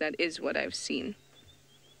experience, that is what I've seen.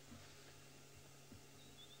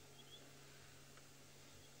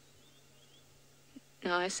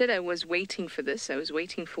 Now, I said I was waiting for this. I was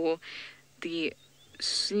waiting for the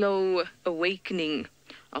slow awakening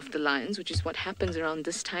of the lions, which is what happens around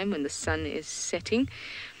this time when the sun is setting.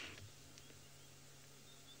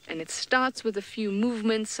 And it starts with a few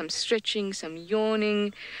movements, some stretching, some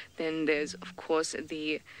yawning. Then there's, of course,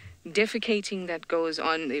 the defecating that goes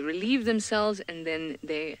on. They relieve themselves, and then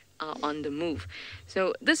they are on the move.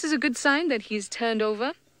 So this is a good sign that he's turned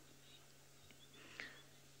over.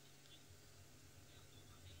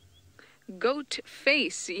 Goat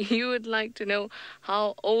Face, you would like to know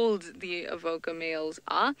how old the Avoca males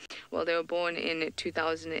are. Well, they were born in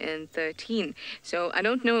 2013. So I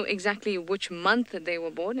don't know exactly which month they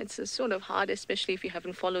were born. It's sort of hard, especially if you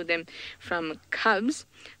haven't followed them from cubs.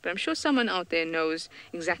 But I'm sure someone out there knows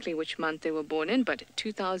exactly which month they were born in. But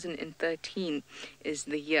 2013 is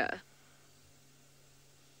the year.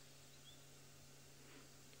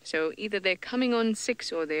 So either they're coming on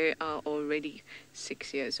 6 or they are already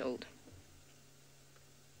 6 years old.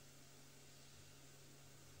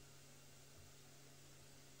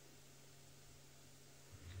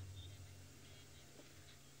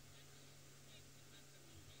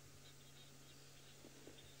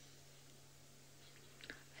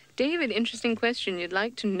 David, interesting question. You'd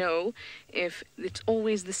like to know if it's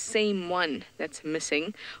always the same one that's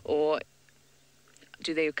missing, or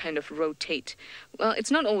do they kind of rotate? Well,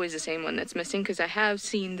 it's not always the same one that's missing, because I have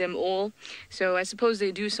seen them all. So I suppose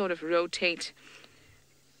they do sort of rotate.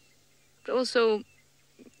 But also,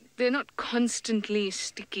 they're not constantly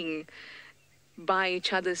sticking by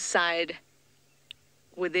each other's side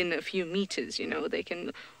within a few meters, you know. They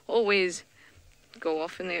can always go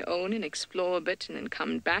off on their own and explore a bit and then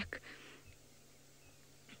come back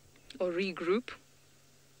or regroup.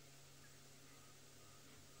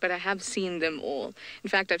 But I have seen them all. In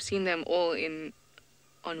fact, I've seen them all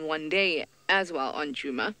on one day as well on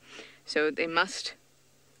Juma. So they must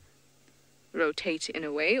rotate in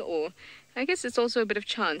a way, or I guess it's also a bit of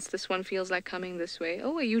chance. This one feels like coming this way.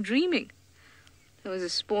 Oh, are you dreaming? There was a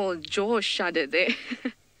small jaw shudder there.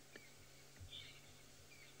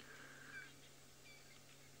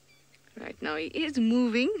 Right, now he is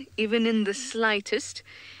moving, even in the slightest.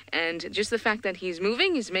 And just the fact that he's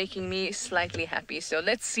moving is making me slightly happy. So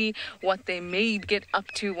let's see what they may get up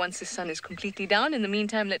to once the sun is completely down. In the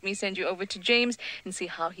meantime, let me send you over to James and see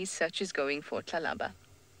how his search is going for Tlalaba.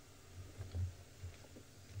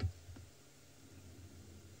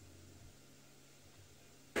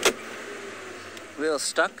 Wheel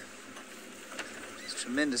stuck. It's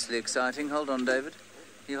tremendously exciting. Hold on, David.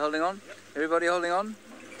 You holding on? Everybody holding on?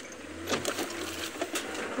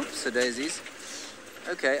 Oops, the daisies.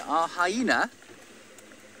 Okay, our hyena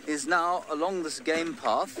is now along this game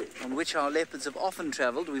path on which our leopards have often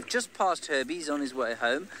travelled. We've just passed Herbie. He's on his way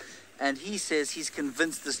home, and he says he's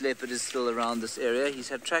convinced this leopard is still around this area. He's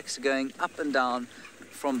had tracks going up and down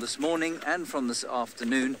from this morning and from this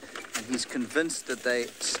afternoon, and he's convinced that they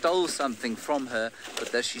stole something from her,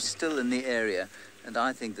 but that she's still in the area. And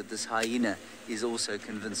I think that this hyena is also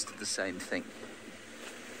convinced of the same thing.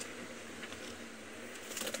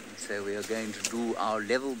 So we are going to do our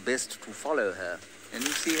level best to follow her. Can you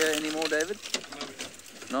see her anymore, David?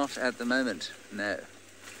 Not at the moment, no.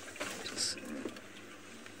 Just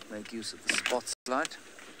make use of the spotlight.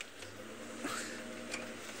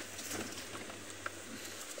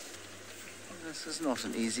 This is not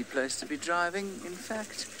an easy place to be driving. In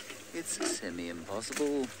fact, it's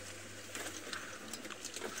semi-impossible.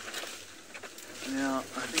 Now,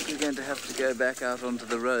 I think we're going to have to go back out onto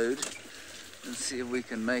the road and see if we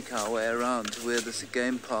can make our way around to where this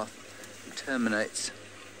game path terminates.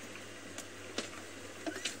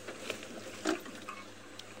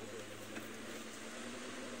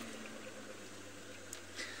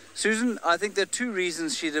 Susan, I think there are two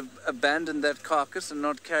reasons she'd have abandoned that carcass and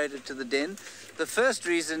not carried it to the den. The first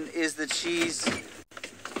reason is that she's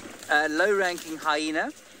a low-ranking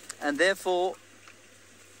hyena, and therefore,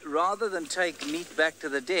 rather than take meat back to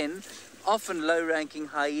the den, often low-ranking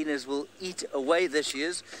hyenas will eat away, there she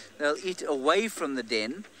is, they'll eat away from the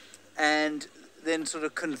den and then sort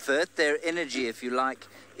of convert their energy, if you like,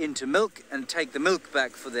 into milk and take the milk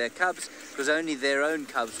back for their cubs, because only their own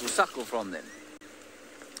cubs will suckle from them.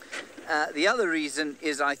 The other reason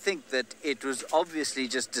is I think that it was obviously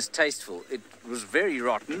just distasteful. It was very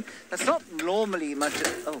rotten. That's not normally much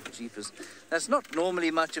of, oh, jeepers. That's not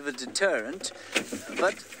normally much of a deterrent,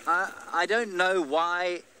 but I don't know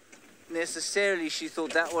why necessarily she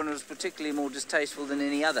thought that one was particularly more distasteful than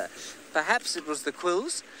any other. Perhaps it was the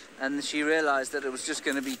quills, and she realized that it was just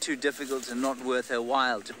going to be too difficult and not worth her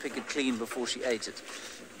while to pick it clean before she ate it.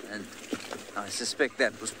 And I suspect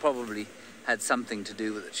that was probably had something to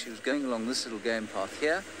do with it. She was going along this little game path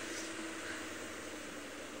here.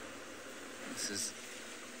 This is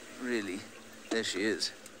really, there she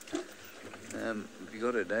is. Have you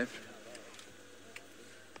got her, Dave?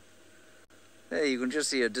 There, you can just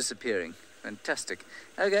see her disappearing. Fantastic.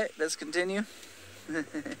 Okay, let's continue.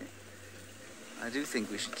 I do think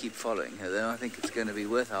we should keep following her, though. I think it's going to be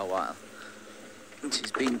worth our while. And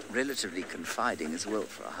she's been relatively confiding as well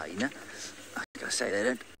for a hyena. Like I say, they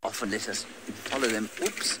don't often let us follow them,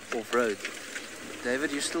 oops, off-road.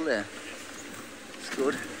 David, you still there?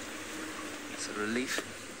 good. It's a relief.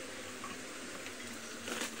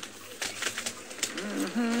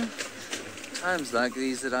 Times like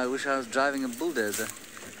these that I wish I was driving a bulldozer.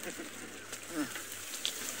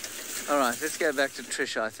 All right, let's go back to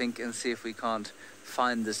Trisha, I think, and see if we can't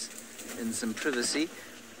find this in some privacy.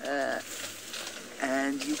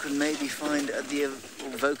 And you can maybe find the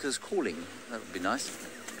evokers calling. That would be nice.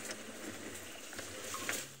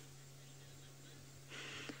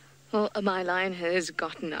 Well, my lion has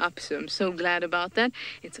gotten up, so I'm so glad about that.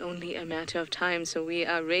 It's only a matter of time, so we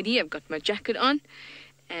are ready. I've got my jacket on,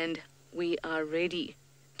 and we are ready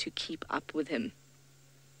to keep up with him.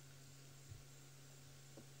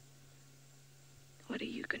 What are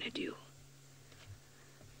you gonna do?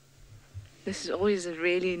 This is always a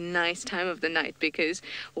really nice time of the night, because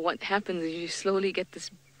what happens is you slowly get this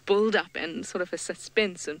build up and sort of a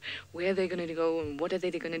suspense on where they're going to go and what are they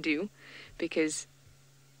going to do, because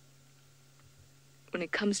when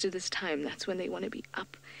it comes to this time, that's when they want to be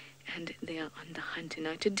up and they are on the hunt. And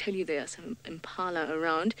I did tell you there are some impala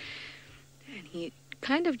around, and he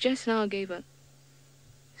kind of just now gave a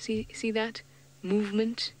see that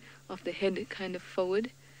movement of the head kind of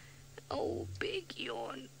forward. Oh, big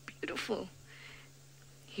yawn. Beautiful.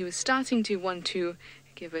 He was starting to want to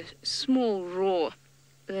give a small roar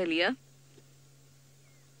earlier.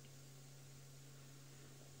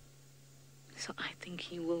 So I think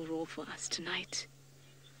he will roar for us tonight.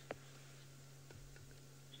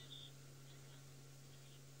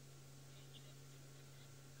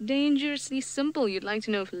 Dangerously simple. You'd like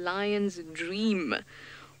to know if lions dream.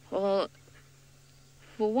 Well,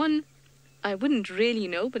 for one, I wouldn't really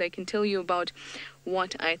know, but I can tell you about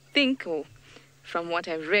what I think, or from what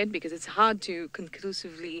I've read, because it's hard to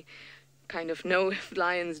conclusively kind of know if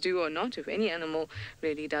lions do or not, if any animal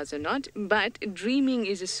really does or not. But dreaming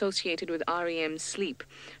is associated with REM sleep,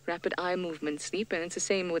 rapid eye movement sleep, and it's the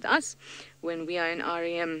same with us. When we are in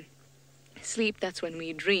REM sleep, that's when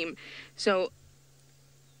we dream. So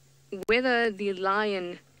whether the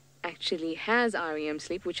lion actually has REM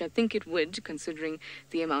sleep, which I think it would, considering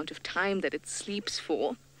the amount of time that it sleeps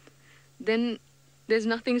for, then there's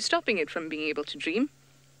nothing stopping it from being able to dream.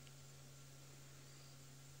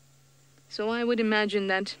 So I would imagine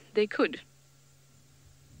that they could.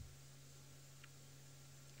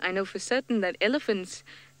 I know for certain that elephants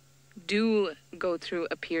do go through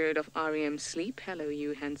a period of REM sleep. Hello,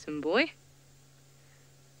 you handsome boy.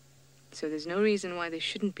 So there's no reason why they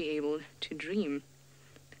shouldn't be able to dream.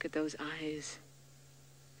 Look at those eyes.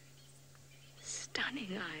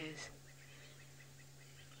 Stunning eyes.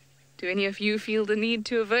 Do any of you feel the need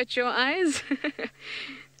to avert your eyes?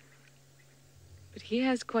 But he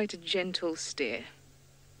has quite a gentle stare.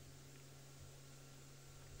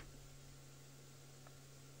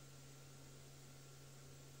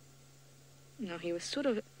 No, he was sort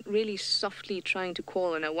of really softly trying to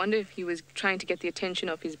call, and I wonder if he was trying to get the attention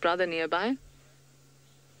of his brother nearby.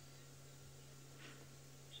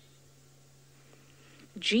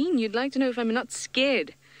 Jean, you'd like to know if I'm not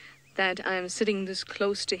scared that I'm sitting this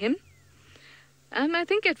close to him? I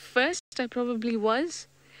think at first I probably was,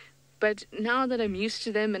 but now that I'm used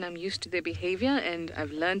to them and I'm used to their behavior and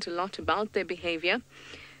I've learned a lot about their behavior,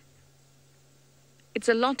 it's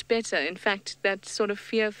a lot better. In fact, that sort of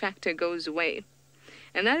fear factor goes away.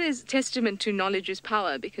 And that is testament to knowledge is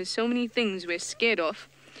power, because so many things we're scared of,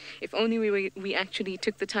 if only we actually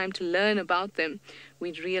took the time to learn about them,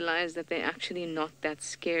 we'd realize that they're actually not that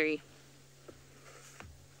scary.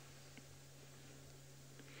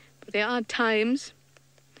 But there are times,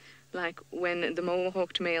 like when the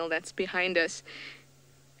mohawked male that's behind us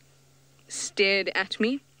stared at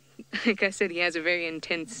me. Like I said, he has a very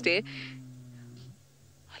intense stare.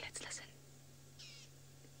 Oh, let's listen.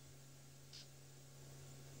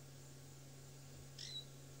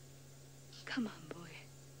 Come on, boy.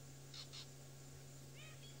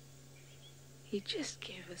 He just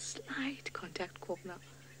gave a slight contact call now.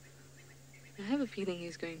 I have a feeling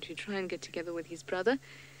he's going to try and get together with his brother,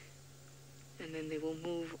 and then they will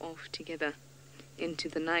move off together into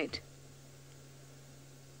the night.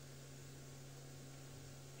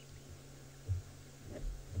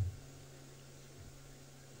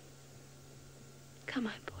 Come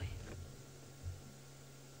on, boy.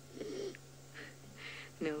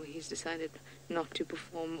 No, he's decided not to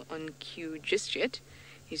perform on cue just yet.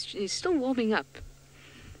 He's still warming up.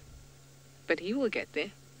 But he will get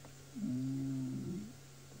there.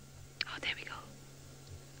 Oh, there we go.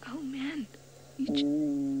 Oh, man.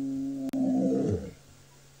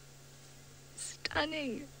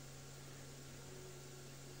 Stunning.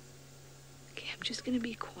 Okay, I'm just going to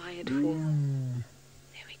be quiet for...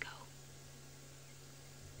 There we go.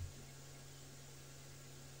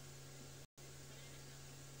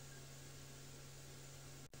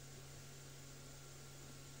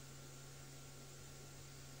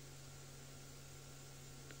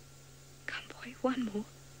 Wait, one more.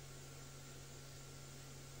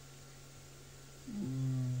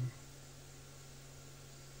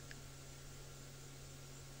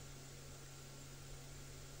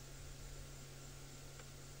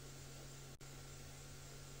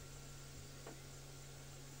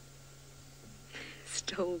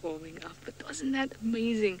 Still warming up, but wasn't that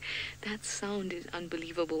amazing? That sound is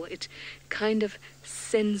unbelievable. It kind of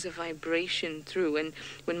sends a vibration through, and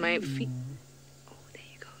when my feet, oh, there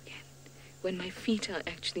you go again. When my feet are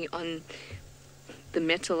actually on the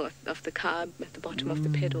metal of the car at the bottom of the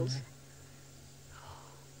pedals,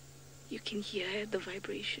 oh, you can hear the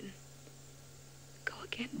vibration. Go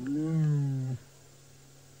again.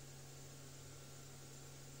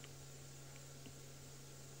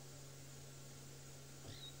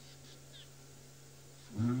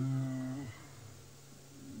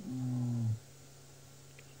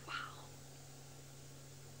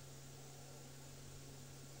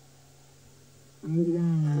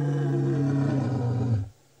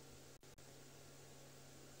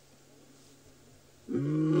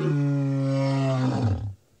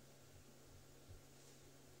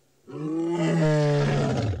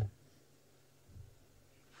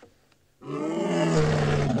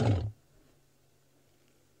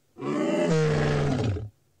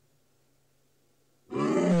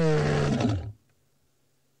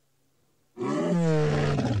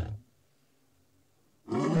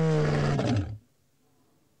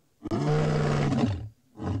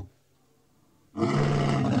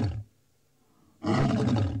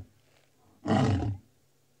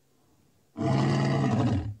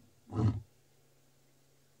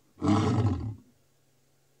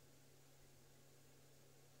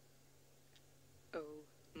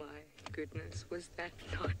 Goodness, was that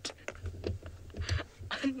not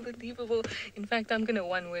unbelievable? In fact, I'm gonna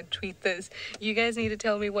one-word tweet this. You guys need to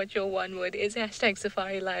tell me what your one word is. Hashtag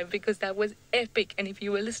Safari Live, because that was epic. And if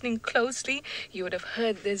you were listening closely, you would have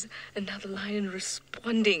heard there's another lion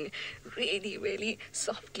responding really, really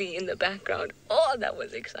softly in the background. Oh, that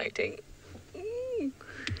was exciting.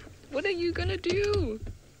 What are you gonna do?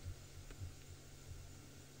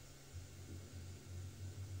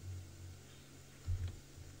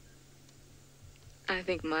 I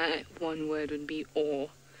think my one word would be awe.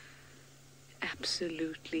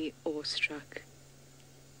 Absolutely awestruck.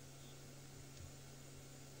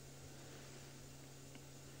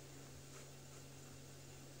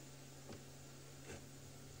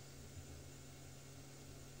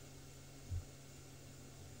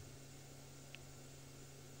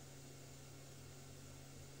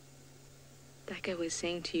 Like I was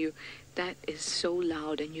saying to you, that is so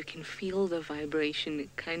loud, and you can feel the vibration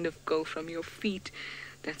kind of go from your feet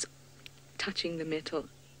that's touching the metal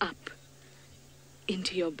up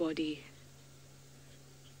into your body.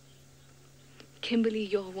 Kimberly,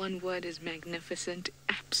 your one word is magnificent.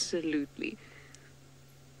 Absolutely.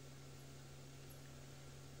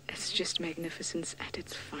 It's just magnificence at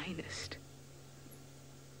its finest.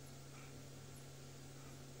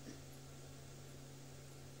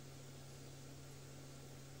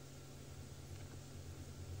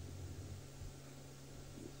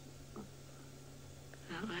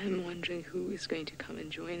 I'm wondering who is going to come and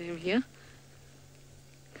join him here,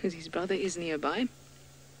 because his brother is nearby.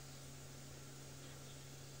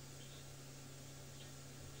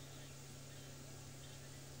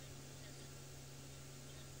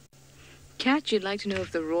 Kat, you'd like to know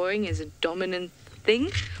if the roaring is a dominant thing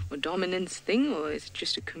or dominance thing, or is it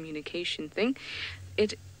just a communication thing?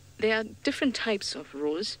 There are different types of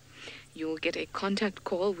roars. You'll get a contact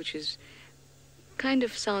call, which is kind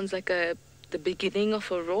of sounds like the beginning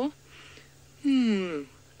of a roar,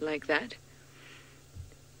 like that.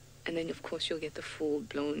 And then, of course, you'll get the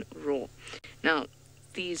full-blown roar. Now,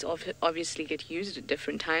 these obviously get used at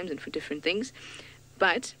different times and for different things,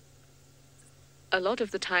 but a lot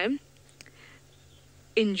of the time,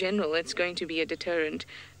 in general, it's going to be a deterrent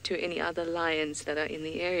to any other lions that are in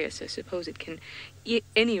the area. So suppose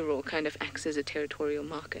any roar kind of acts as a territorial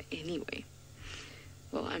marker anyway.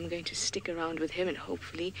 Well, I'm going to stick around with him, and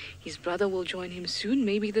hopefully his brother will join him soon.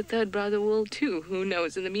 Maybe the third brother will too. Who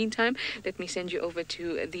knows? In the meantime, let me send you over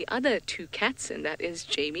to the other two cats, and that is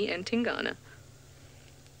Jamie and Tingana.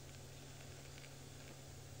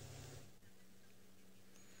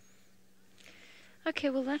 Okay,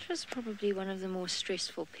 well, that was probably one of the more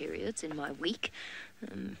stressful periods in my week.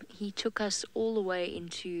 He took us all the way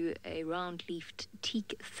into a round-leafed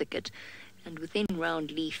teak thicket. And within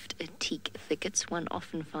round-leafed teak thickets, one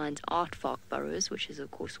often finds aardvark burrows, which is, of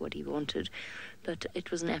course, what he wanted. But it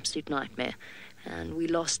was an absolute nightmare, and we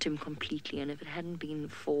lost him completely. And if it hadn't been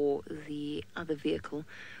for the other vehicle,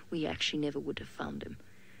 we actually never would have found him.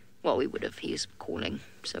 Well, we would have. He was calling,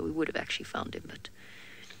 so we would have actually found him, but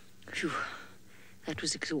phew, that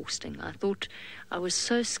was exhausting. I was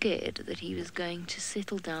so scared that he was going to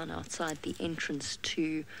settle down outside the entrance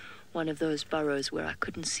to one of those burrows where I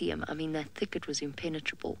couldn't see him. I mean, that thicket was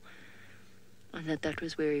impenetrable, and that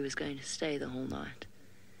was where he was going to stay the whole night.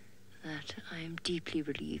 That I am deeply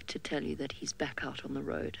relieved to tell you that he's back out on the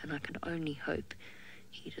road, and I can only hope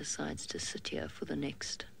he decides to sit here for the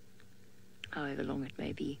next however long it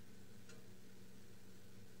may be.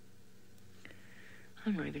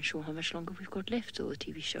 I'm not even sure how much longer we've got left till the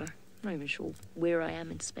TV show. I'm not even sure where I am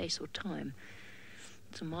in space or time.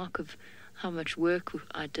 It's a mark of how much work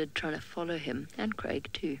I did trying to follow him, and Craig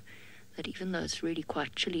too, that even though it's really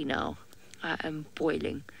quite chilly now, I am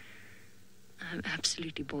boiling. I'm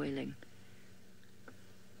absolutely boiling.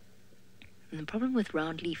 And the problem with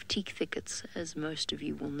round-leaf teak thickets, as most of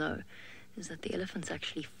you will know, is that the elephants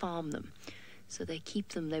actually farm them. So they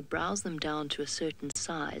browse them down to a certain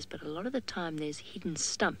size, but a lot of the time there's hidden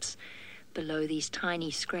stumps below these tiny,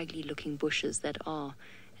 scraggly-looking bushes that are,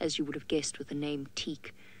 as you would have guessed with the name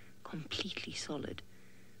teak, completely solid.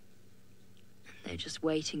 And they're just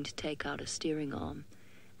waiting to take out a steering arm.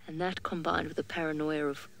 And that, combined with the paranoia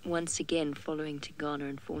of once again following Tingana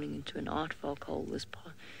and falling into an aardvark hole, was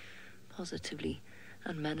positively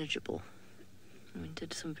unmanageable. We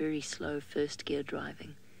did some very slow first-gear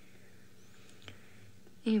driving.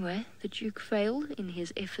 Anyway, the Duke failed in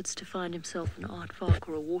his efforts to find himself an aardvark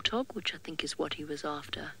or a warthog, which I think is what he was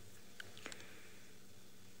after.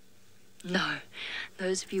 No,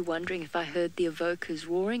 those of you wondering if I heard the evokers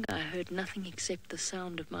roaring, I heard nothing except the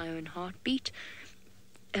sound of my own heartbeat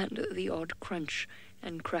and the odd crunch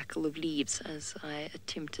and crackle of leaves as I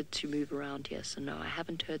attempted to move around here. So no, I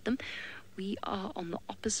haven't heard them. We are on the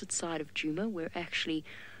opposite side of Djuma. We're actually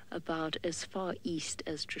about as far east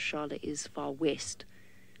as Trishala is far west,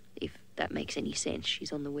 if that makes any sense.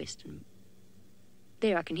 She's on the western.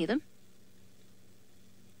 There, I can hear them.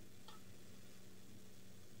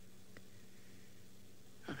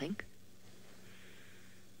 I think.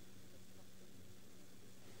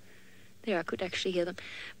 There, I could actually hear them.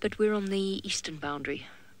 But we're on the eastern boundary,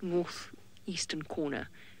 northeastern corner.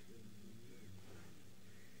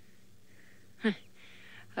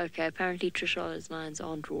 Okay, apparently Trishala's lions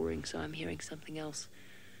aren't roaring, so I'm hearing something else.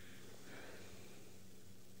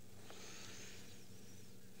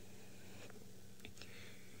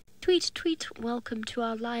 Tweet, welcome to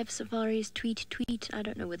our live safaris. Tweet. I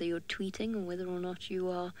don't know whether you're tweeting or whether or not you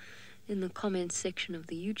are in the comments section of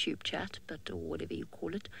the YouTube chat, or whatever you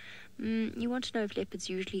call it. You want to know if leopards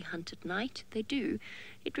usually hunt at night? They do.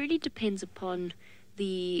 It really depends upon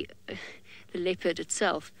the leopard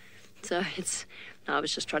itself. So I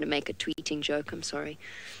was just trying to make a tweeting joke, I'm sorry.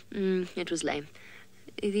 It was lame.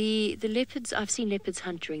 The leopards, I've seen leopards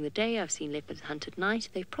hunt during the day, I've seen leopards hunt at night.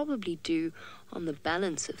 They probably do, on the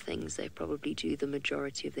balance of things, they probably do the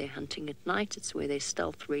majority of their hunting at night. It's where their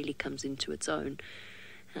stealth really comes into its own.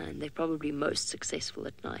 And they're probably most successful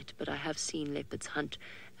at night. But I have seen leopards hunt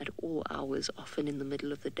at all hours, often in the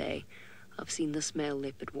middle of the day. I've seen this male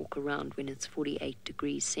leopard walk around when it's 48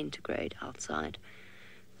 degrees centigrade outside.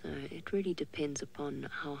 So it really depends upon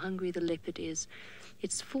how hungry the leopard is.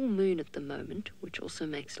 It's full moon at the moment, which also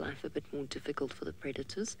makes life a bit more difficult for the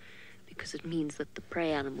predators, because it means that the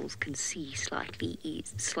prey animals can see slightly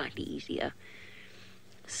easier,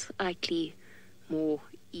 slightly more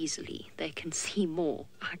easily. They can see more.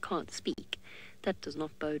 I can't speak. That does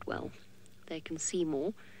not bode well. They can see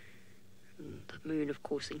more. The moon, of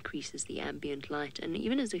course, increases the ambient light, and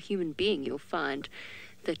even as a human being, you'll find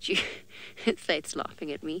that you... Faith's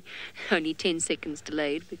laughing at me. Only 10 seconds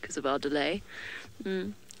delayed because of our delay.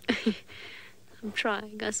 I'm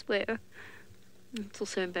trying, I swear. It's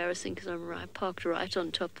also embarrassing because I'm parked right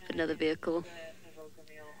on top of another vehicle.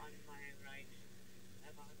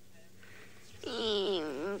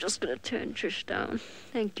 I'm just going to turn Trish down.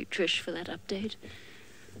 Thank you, Trish, for that update.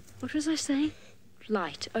 What was I saying?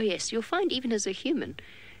 Light. Oh, yes. You'll find even as a human,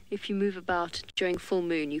 if you move about during full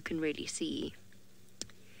moon, you can really see.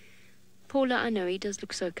 Paula, I know he does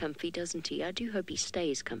look so comfy, doesn't he? I do hope he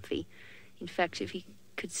stays comfy. In fact, if he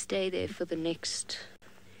could stay there for the next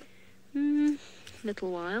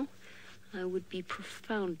little while, I would be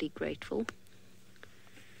profoundly grateful.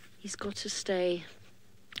 He's got to stay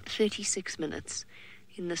 36 minutes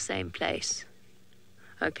in the same place.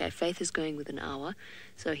 Okay, Faith is going with an hour,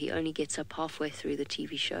 so he only gets up halfway through the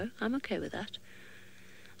TV show. I'm okay with that.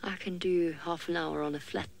 I can do half an hour on a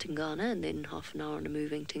flat Tingana and then half an hour on a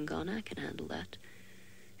moving Tingana. I can handle that.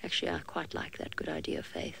 Actually, I quite like that. Good idea,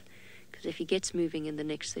 Faith. Because if he gets moving in the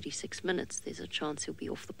next 36 minutes, there's a chance he'll be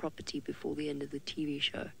off the property before the end of the TV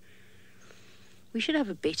show. We should have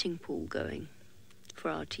a betting pool going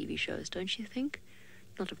for our TV shows, don't you think?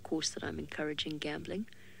 Not, of course, that I'm encouraging gambling.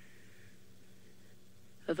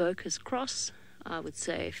 Avoca's Cross, I would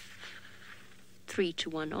say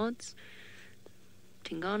 3-1 odds.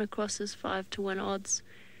 Tingana crosses 5-1 odds.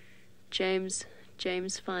 James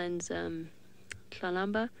finds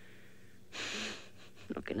Tlalamba.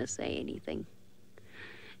 I'm not going to say anything.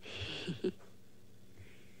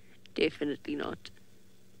 Definitely not.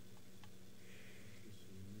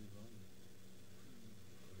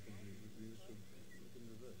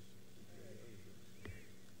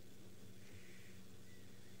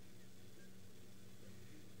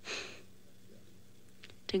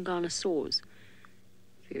 Tingana Soars.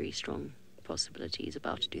 Very strong possibility. He's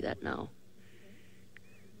about to do that now.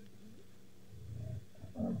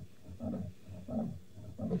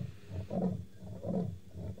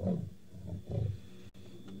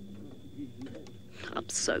 Up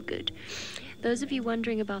so good. Those of you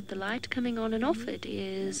wondering about the light coming on and off, it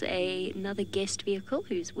is another guest vehicle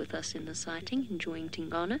who's with us in the sighting, enjoying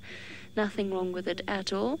Tingana. Nothing wrong with it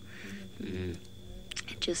at all.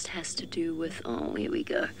 It just has to do with, oh, here we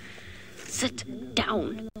go. Sit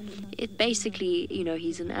down. It basically, you know,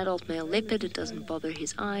 he's an adult male leopard. It doesn't bother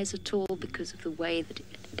his eyes at all because of the way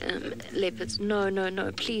that leopards...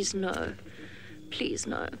 No, please no. Please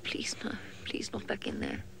no, please no. Please not back in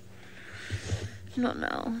there. Not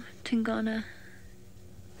now, Tingana.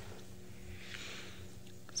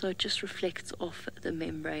 So it just reflects off the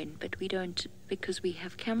membrane, but we don't, because we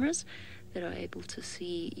have cameras that are able to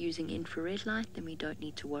see using infrared light, then we don't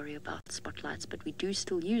need to worry about spotlights, but we do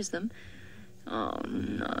still use them. Oh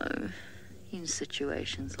no, in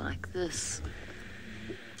situations like this.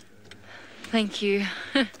 Thank you.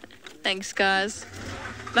 Thanks, guys.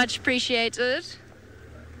 Much appreciated.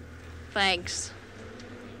 Thanks.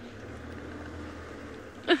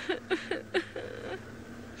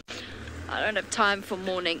 I don't have time for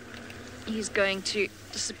mourning. He's going to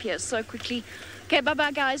disappear so quickly. Okay,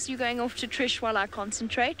 bye-bye, guys. You're going off to Trish while I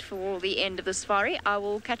concentrate for the end of the safari. I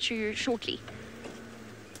will catch you shortly.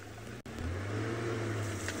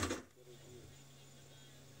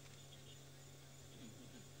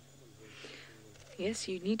 Yes,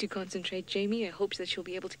 you need to concentrate, Jamie. I hope that you'll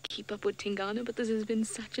be able to keep up with Tingana, but this has been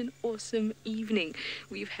such an awesome evening.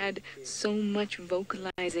 We've had so much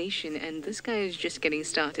vocalization, and this guy is just getting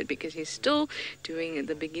started because he's still doing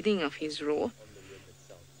the beginning of his roar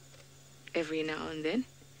every now and then.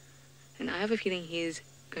 And I have a feeling he's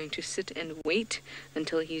going to sit and wait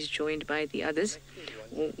until he's joined by the others,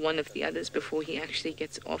 or one of the others, before he actually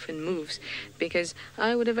gets off and moves. Because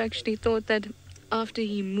I would have actually thought that after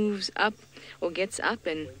he moves up or gets up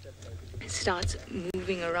and starts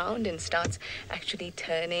moving around and starts actually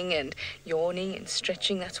turning and yawning and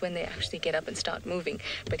stretching, that's when they actually get up and start moving.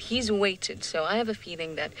 But he's waited, so I have a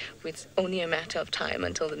feeling that it's only a matter of time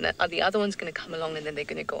until the other one's going to come along, and then they're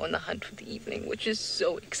going to go on the hunt for the evening, which is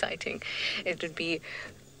so exciting. It would be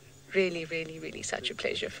really, really, really such a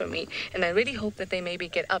pleasure for me. And I really hope that they maybe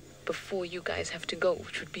get up before you guys have to go,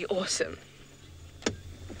 which would be awesome.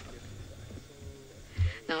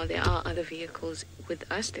 Now, there are other vehicles with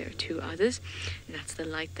us. There are two others, and that's the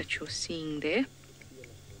light that you're seeing there.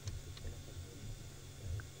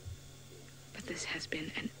 But this has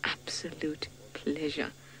been an absolute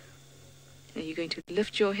pleasure. Are you going to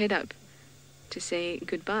lift your head up to say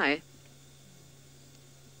goodbye?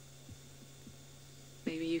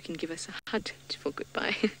 Maybe you can give us a hut for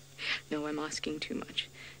goodbye. No, I'm asking too much.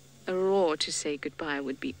 A roar to say goodbye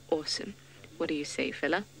would be awesome. What do you say,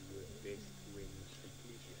 fella?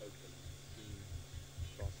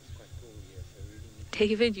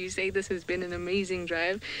 David, you say this has been an amazing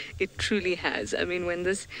drive. It truly has. I mean, when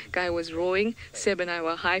this guy was roaring, Seb and I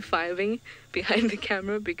were high-fiving behind the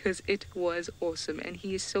camera because it was awesome. And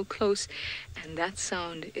he is so close, and that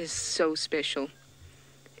sound is so special.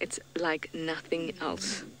 It's like nothing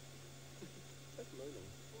else.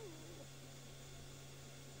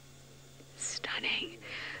 Stunning.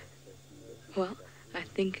 Well, I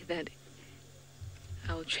think that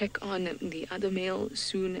I'll check on the other male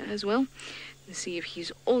soon as well, and see if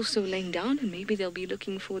he's also laying down, and maybe they'll be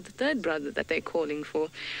looking for the third brother that they're calling for.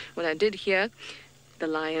 Well, I did hear the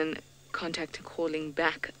lion contact calling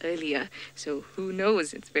back earlier, so who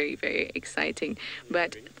knows? It's very, very exciting.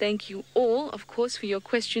 But thank you all, of course, for your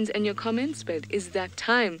questions and your comments, but it's that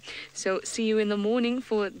time. So see you in the morning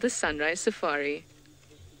for the sunrise safari.